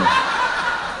 Thank you very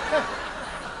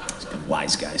much.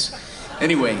 Wise guys.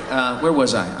 Anyway, where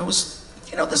was I?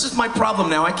 You know, this is my problem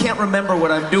now. I can't remember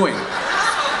what I'm doing.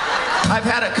 I've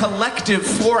had a collective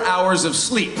 4 hours of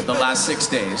sleep the last 6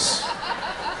 days.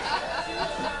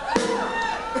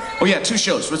 Oh yeah, 2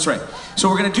 shows, that's right. So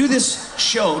we're gonna do this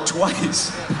show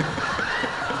twice.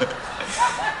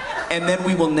 And then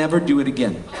we will never do it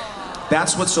again.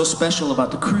 That's what's so special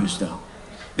about the cruise, though,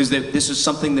 is that this is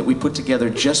something that we put together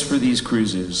just for these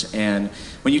cruises. And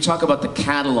when you talk about the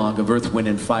catalog of Earth,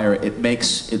 Wind & Fire, it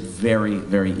makes it very,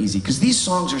 very easy. Because these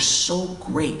songs are so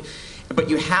great. But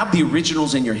you have the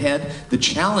originals in your head. The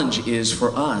challenge is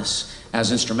for us as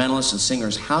instrumentalists and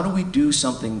singers, how do we do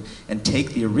something and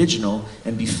take the original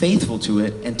and be faithful to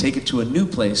it and take it to a new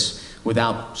place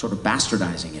without sort of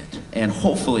bastardizing it? And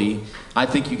hopefully, I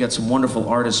think you get some wonderful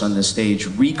artists on this stage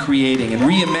recreating and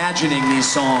reimagining these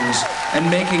songs and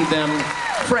making them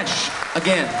fresh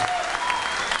again.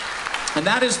 And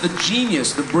that is the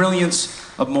genius, the brilliance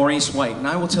of Maurice White. And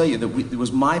I will tell you that it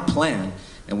was my plan,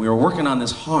 and we were working on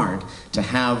this hard, to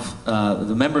have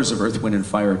the members of Earth, Wind &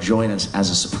 Fire join us as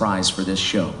a surprise for this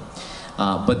show.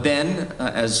 But then,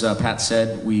 as Pat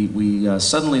said, we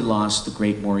suddenly lost the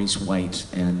great Maurice White,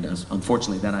 and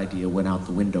unfortunately that idea went out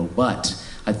the window. But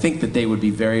I think that they would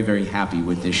be very, very happy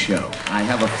with this show. I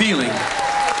have a feeling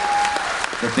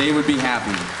that they would be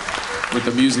happy with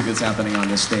the music that's happening on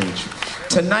this stage.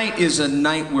 Tonight is a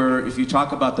night where, if you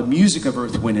talk about the music of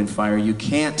Earth, Wind & Fire, you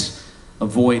can't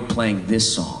avoid playing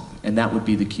this song, and that would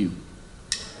be the cue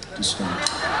to start.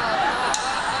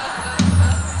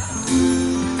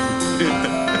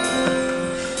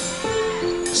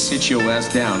 Sit your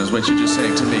ass down is what you're just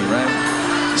saying to me,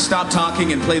 right? Stop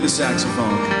talking and play the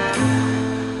saxophone.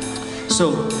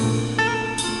 So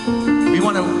we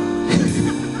want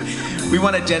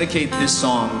to dedicate this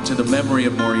song to the memory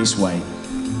of Maurice White.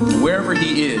 Wherever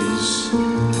he is,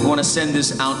 I want to send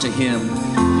this out to him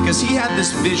because he had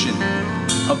this vision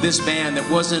of this band that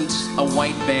wasn't a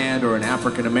white band or an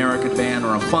African-American band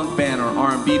or a funk band or an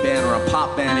R&B band or a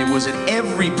pop band. It was an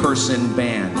every-person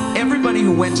band. Everybody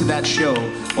who went to that show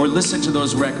or listened to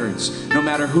those records, no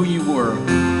matter who you were,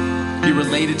 you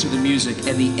related to the music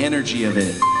and the energy of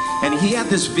it. And he had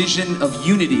this vision of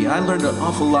unity. I learned an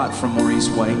awful lot from Maurice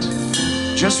White,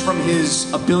 just from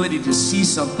his ability to see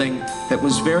something that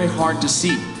was very hard to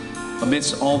see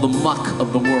amidst all the muck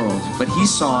of the world. But he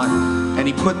saw it, and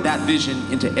he put that vision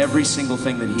into every single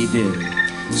thing that he did.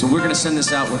 So we're gonna send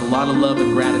this out with a lot of love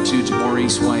and gratitude to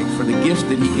Maurice White for the gift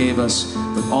that he gave us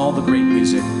with all the great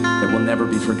music that will never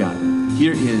be forgotten.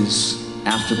 Here is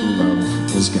After the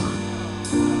Love Is Gone.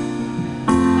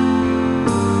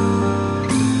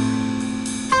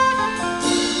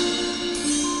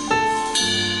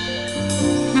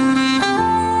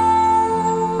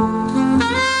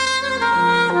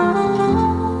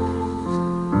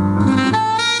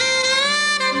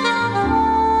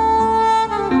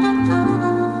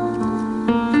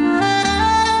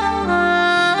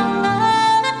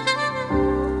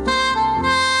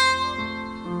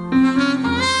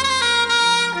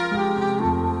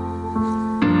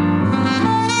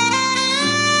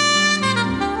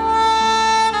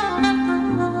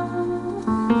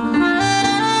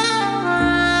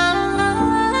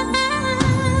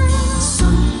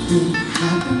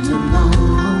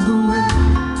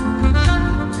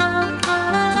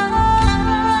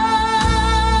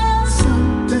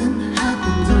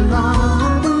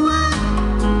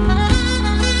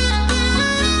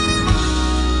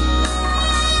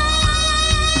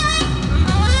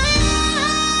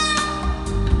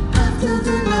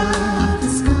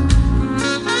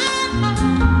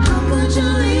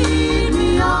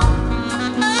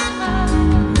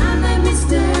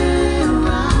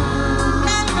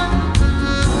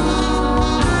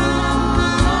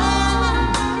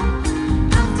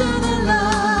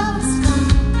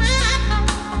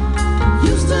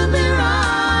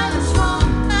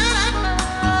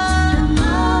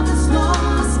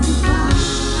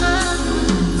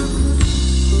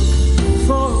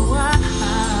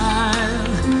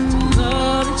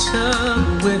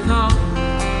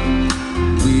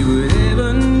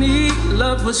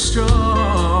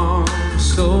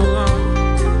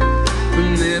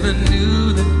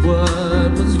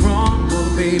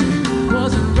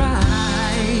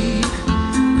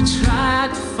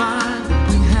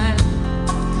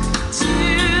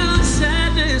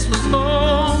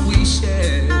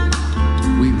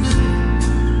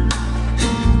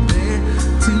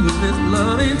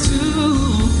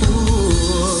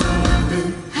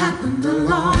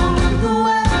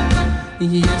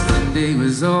 Yesterday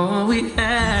was all we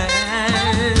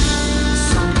had.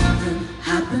 Something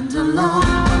happened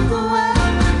along the way.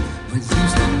 What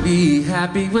used to be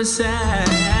happy was sad.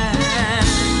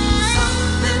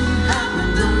 Something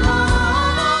happened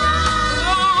along the way.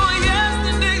 Oh,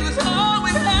 yesterday was all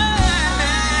we had.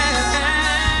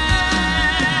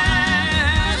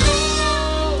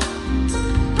 Oh,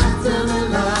 after the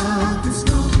love is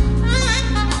gone,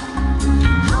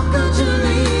 how could you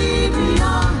leave me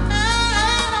on?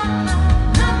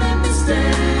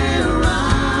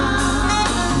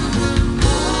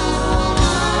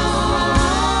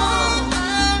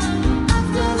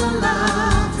 After the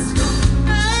love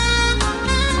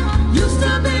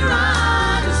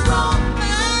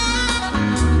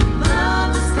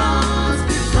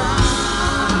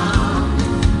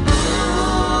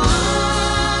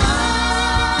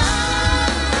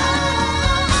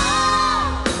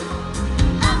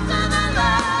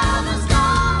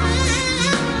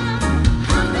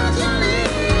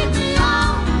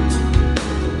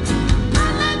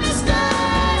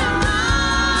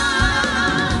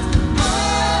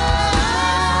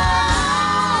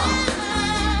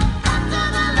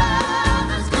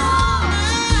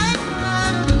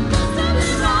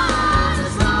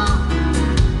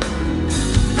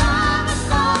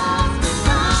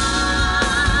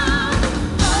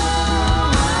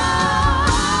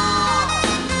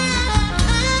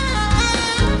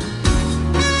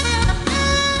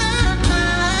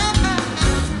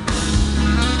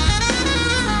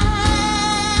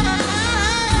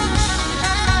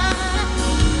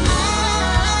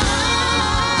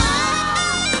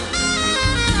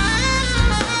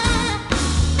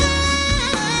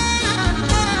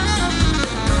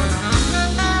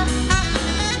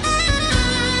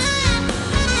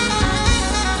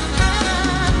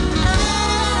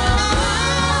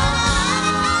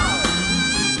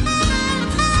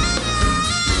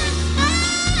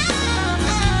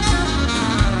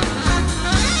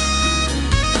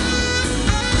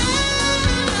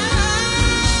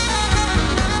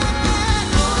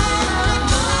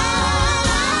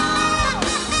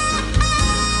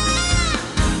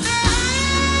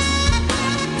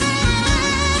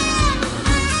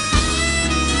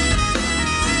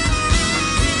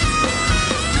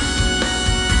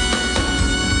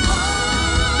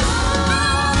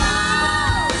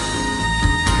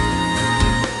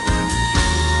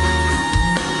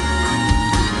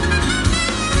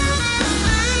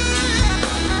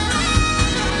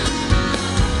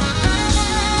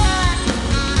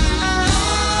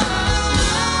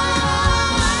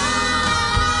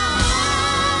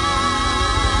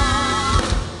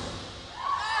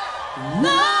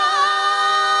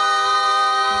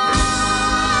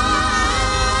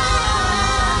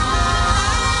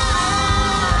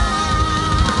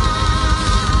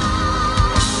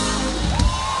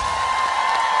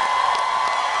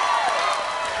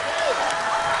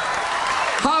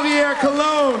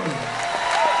Cologne,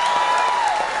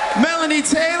 Melanie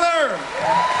Taylor,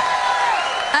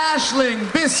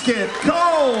 Ashling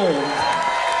Biscuit-Cole,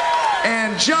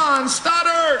 and John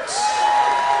Stoddart.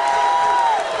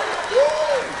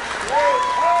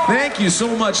 Thank you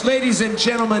so much. Ladies and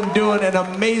gentlemen, doing an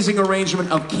amazing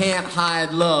arrangement of Can't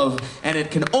Hide Love, and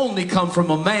it can only come from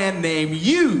a man named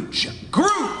Euge. Group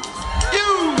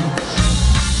Euge!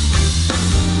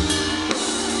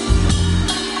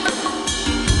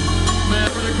 Man,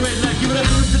 for the great night, give it up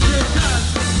to Mr. J.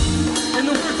 In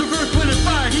the words of Earth, Wind, and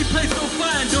Fire, he plays so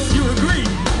fine, don't you agree?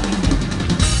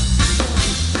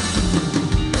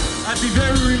 I'd be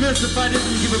very remiss if I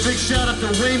didn't give a big shout out to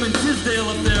Raymond Tisdale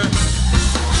up there.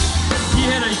 He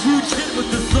had a huge hit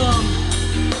with this song.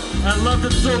 I loved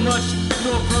it so much, so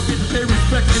appropriate to pay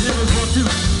respect to him as well too.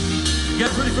 You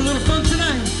guys ready for a little fun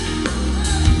tonight?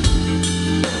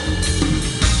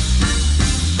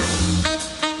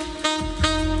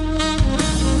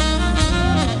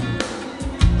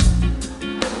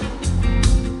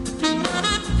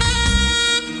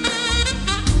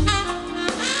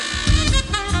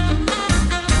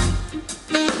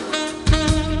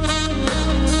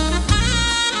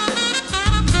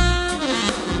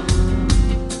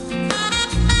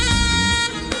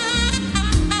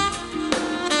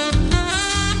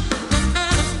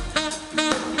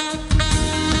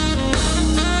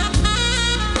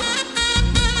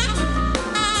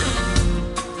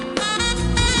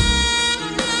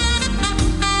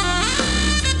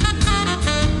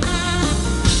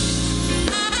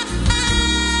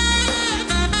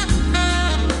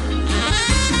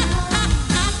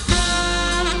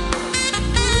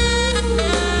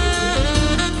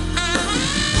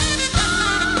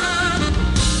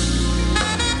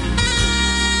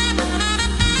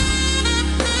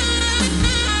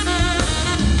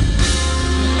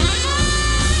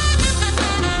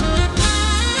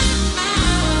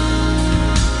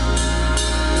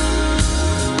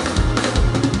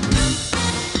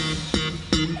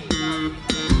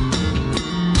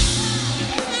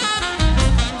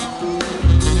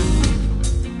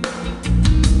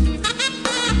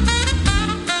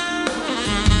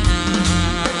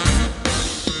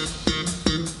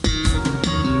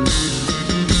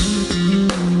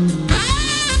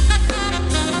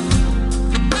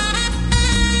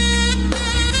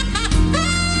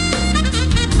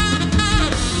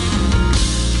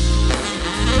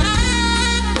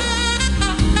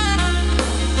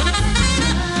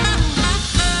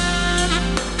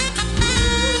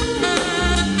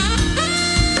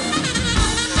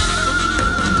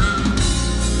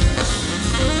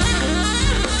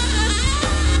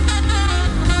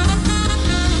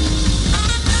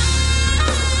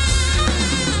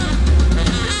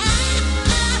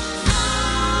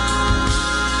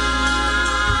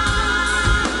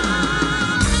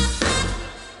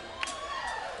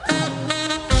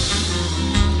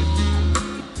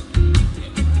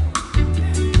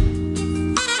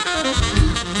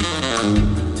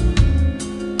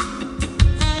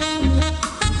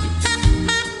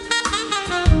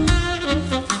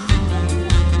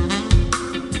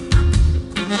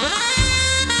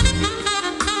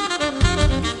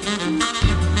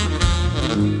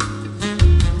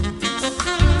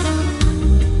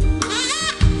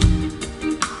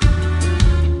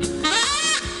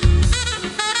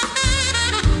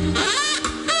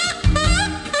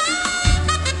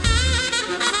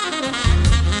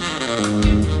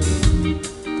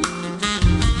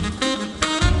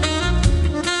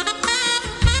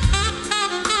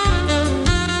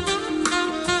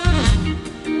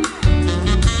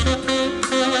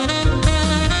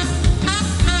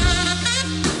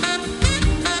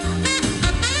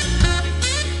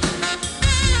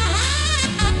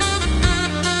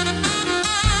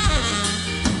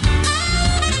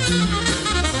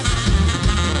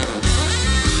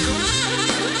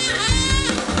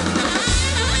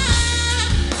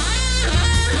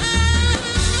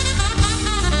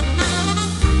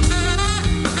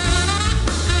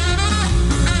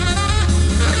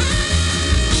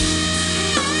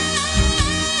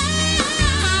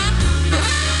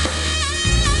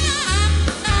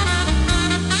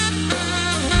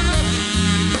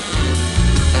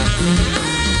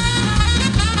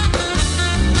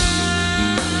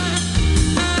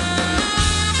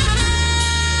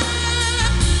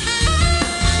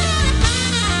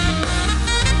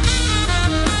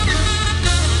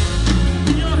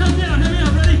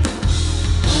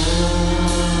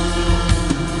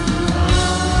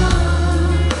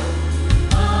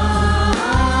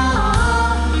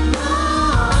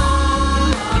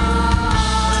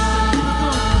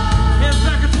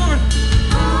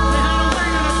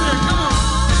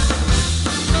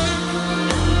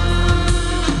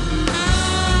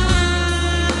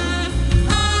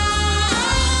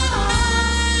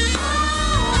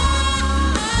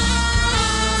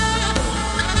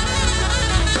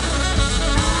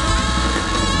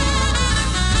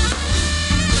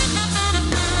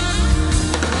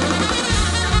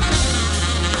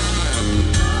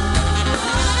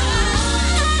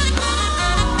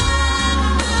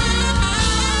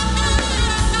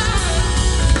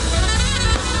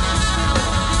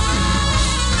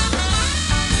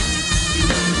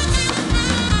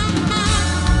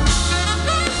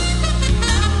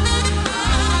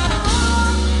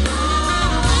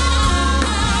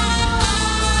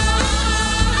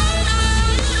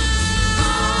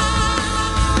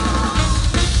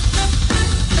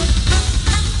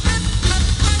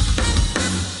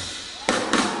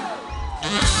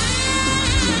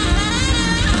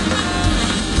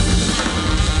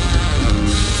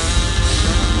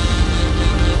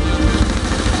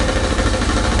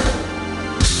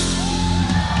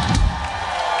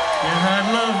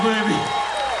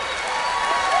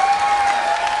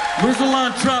 Where's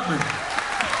Elan Trotman?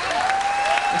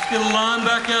 Let's get Elan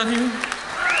back out here.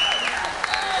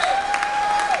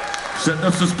 Setting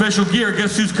up some special gear.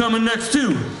 Guess who's coming next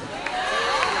too?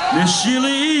 Miss Sheila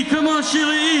E. Come on,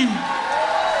 Sheila E.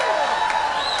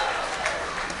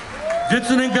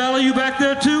 Vincent and Ingala, you back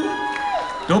there too?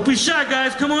 Don't be shy,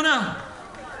 guys. Come on out.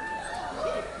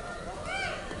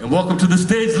 And welcome to the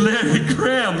stage, Larry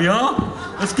Graham, y'all.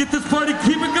 Let's get this party,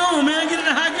 keep it going, man. Get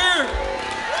into high gear.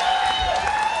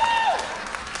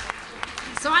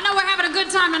 So I know we're having a good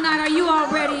time tonight. Are you all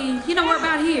ready? You know, we're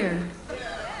about here.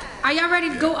 Are y'all ready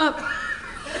to go up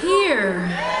here?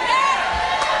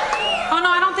 Oh no,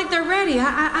 I don't think they're ready.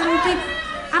 I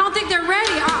don't think they're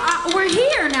ready. We're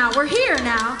here now. We're here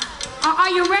now. Are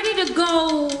you ready to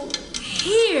go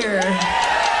here?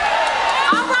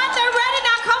 All right, they're ready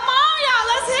now. Come on, y'all.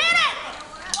 Let's hit it.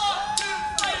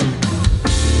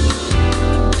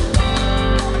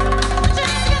 Put your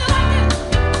hands together like this.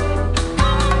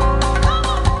 Come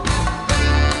on.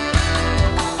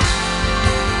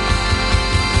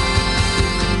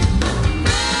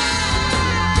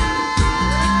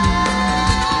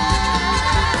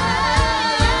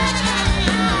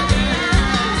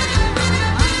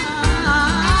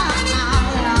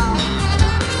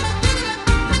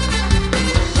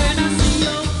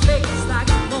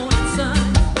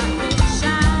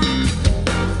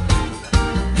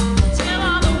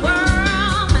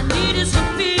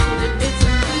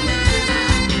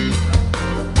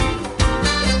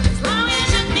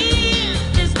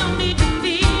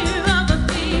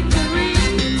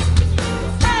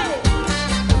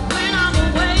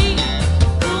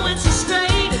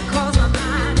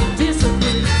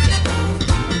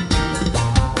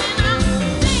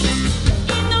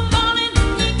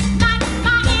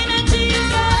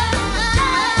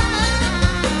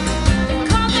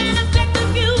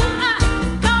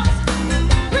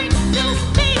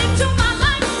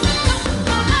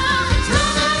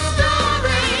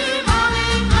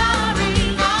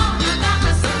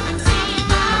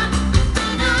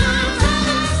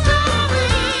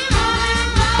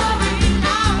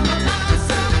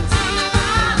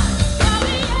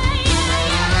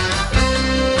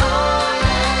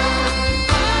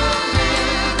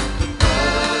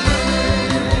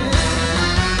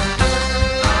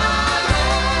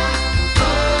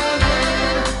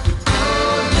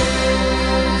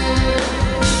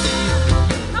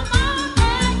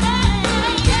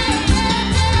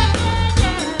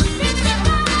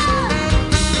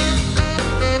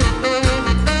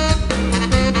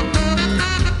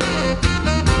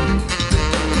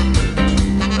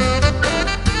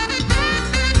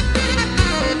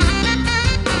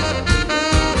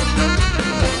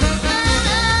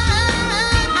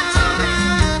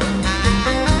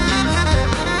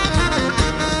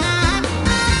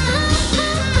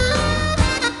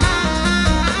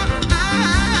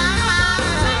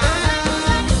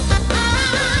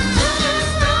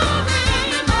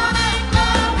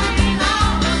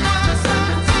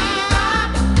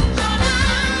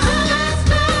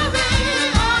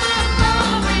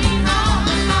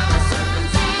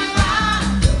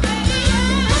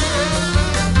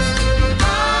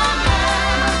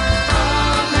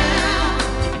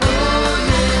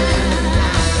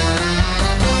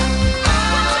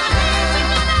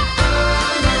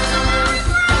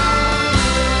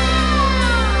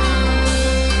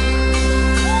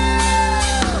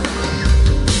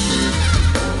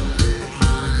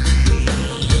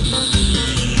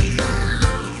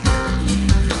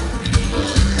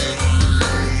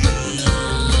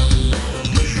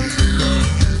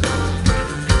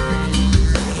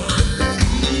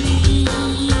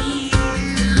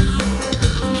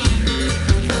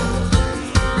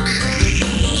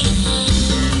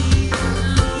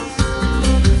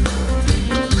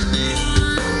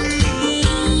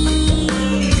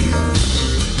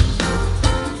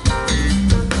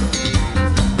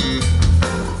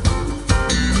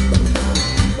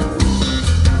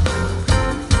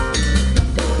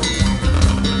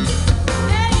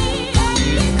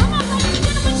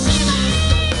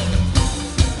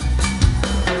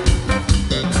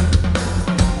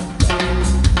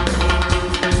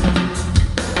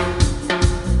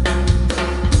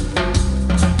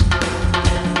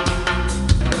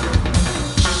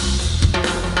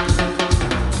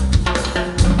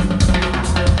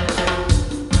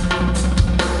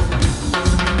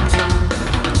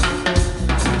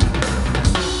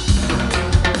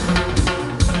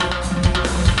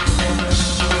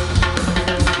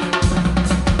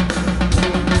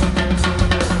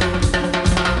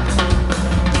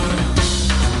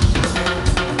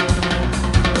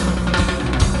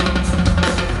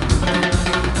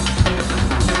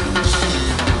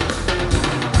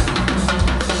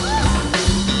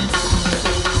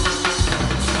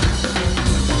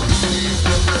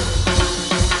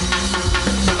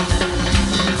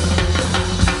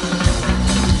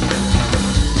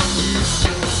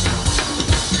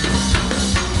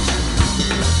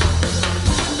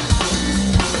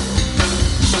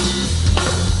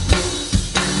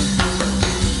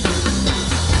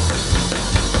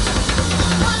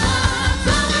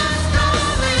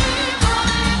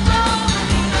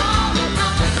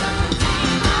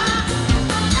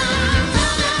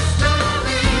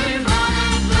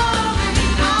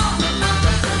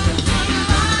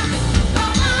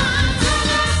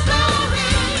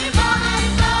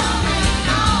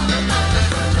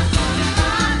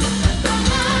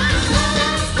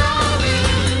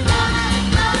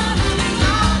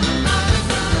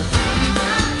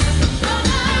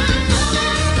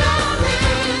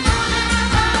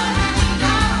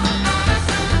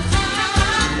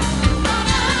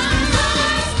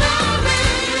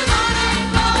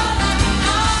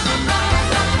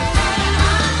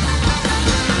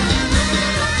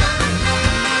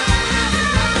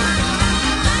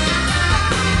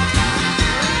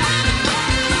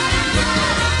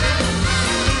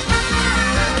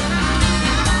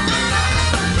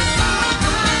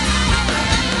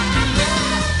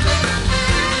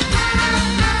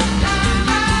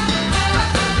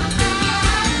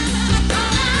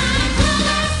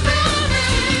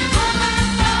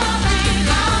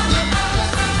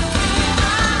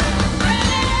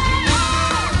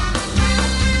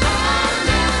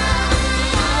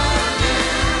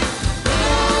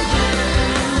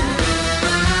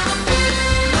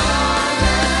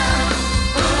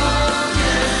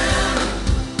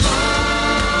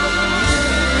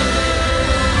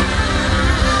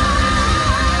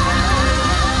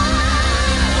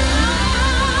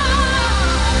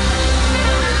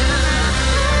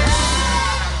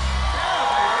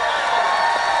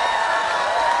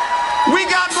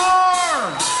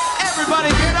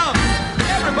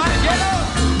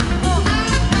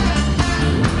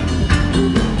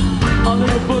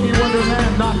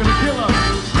 not gonna kill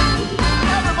us.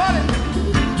 Everybody!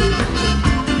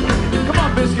 Come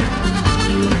on, Biscuit.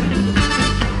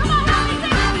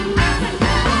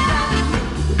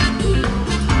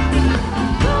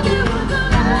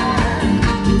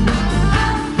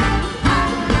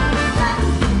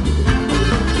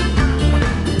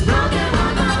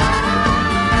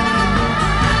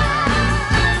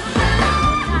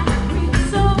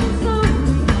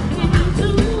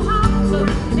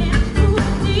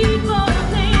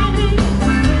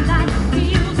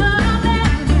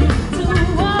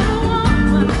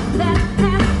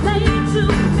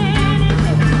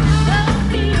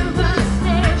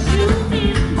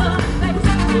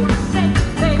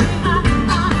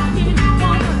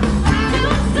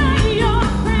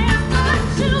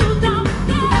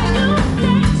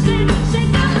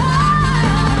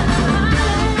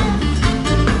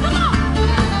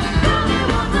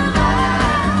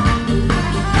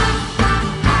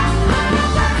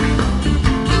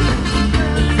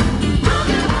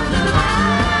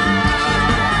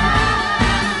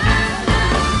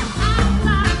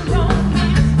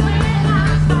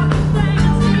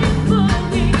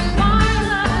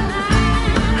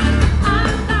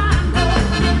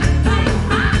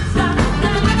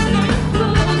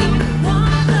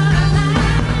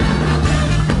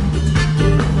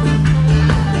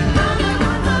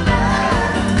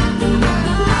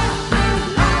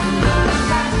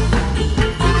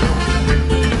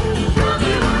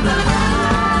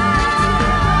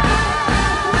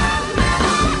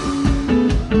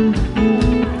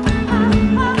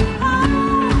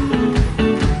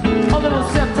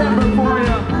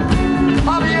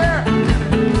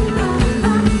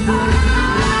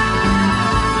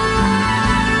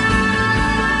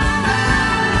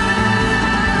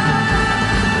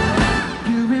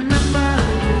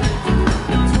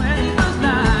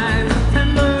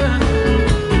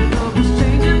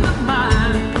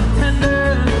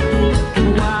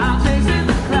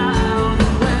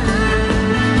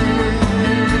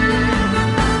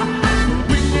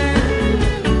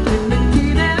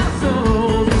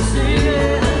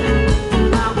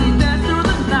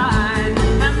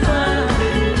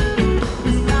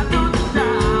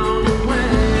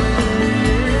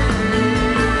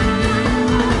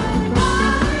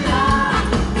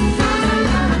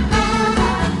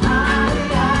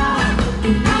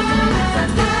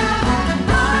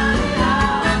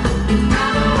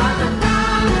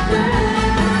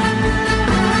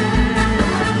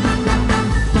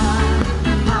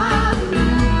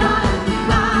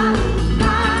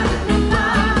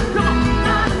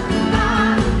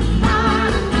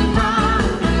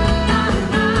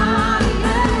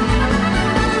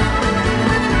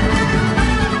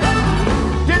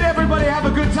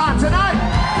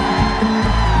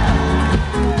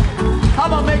 How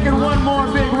about making one more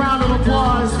big round of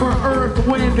applause for Earth,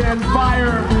 Wind, and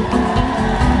Fire?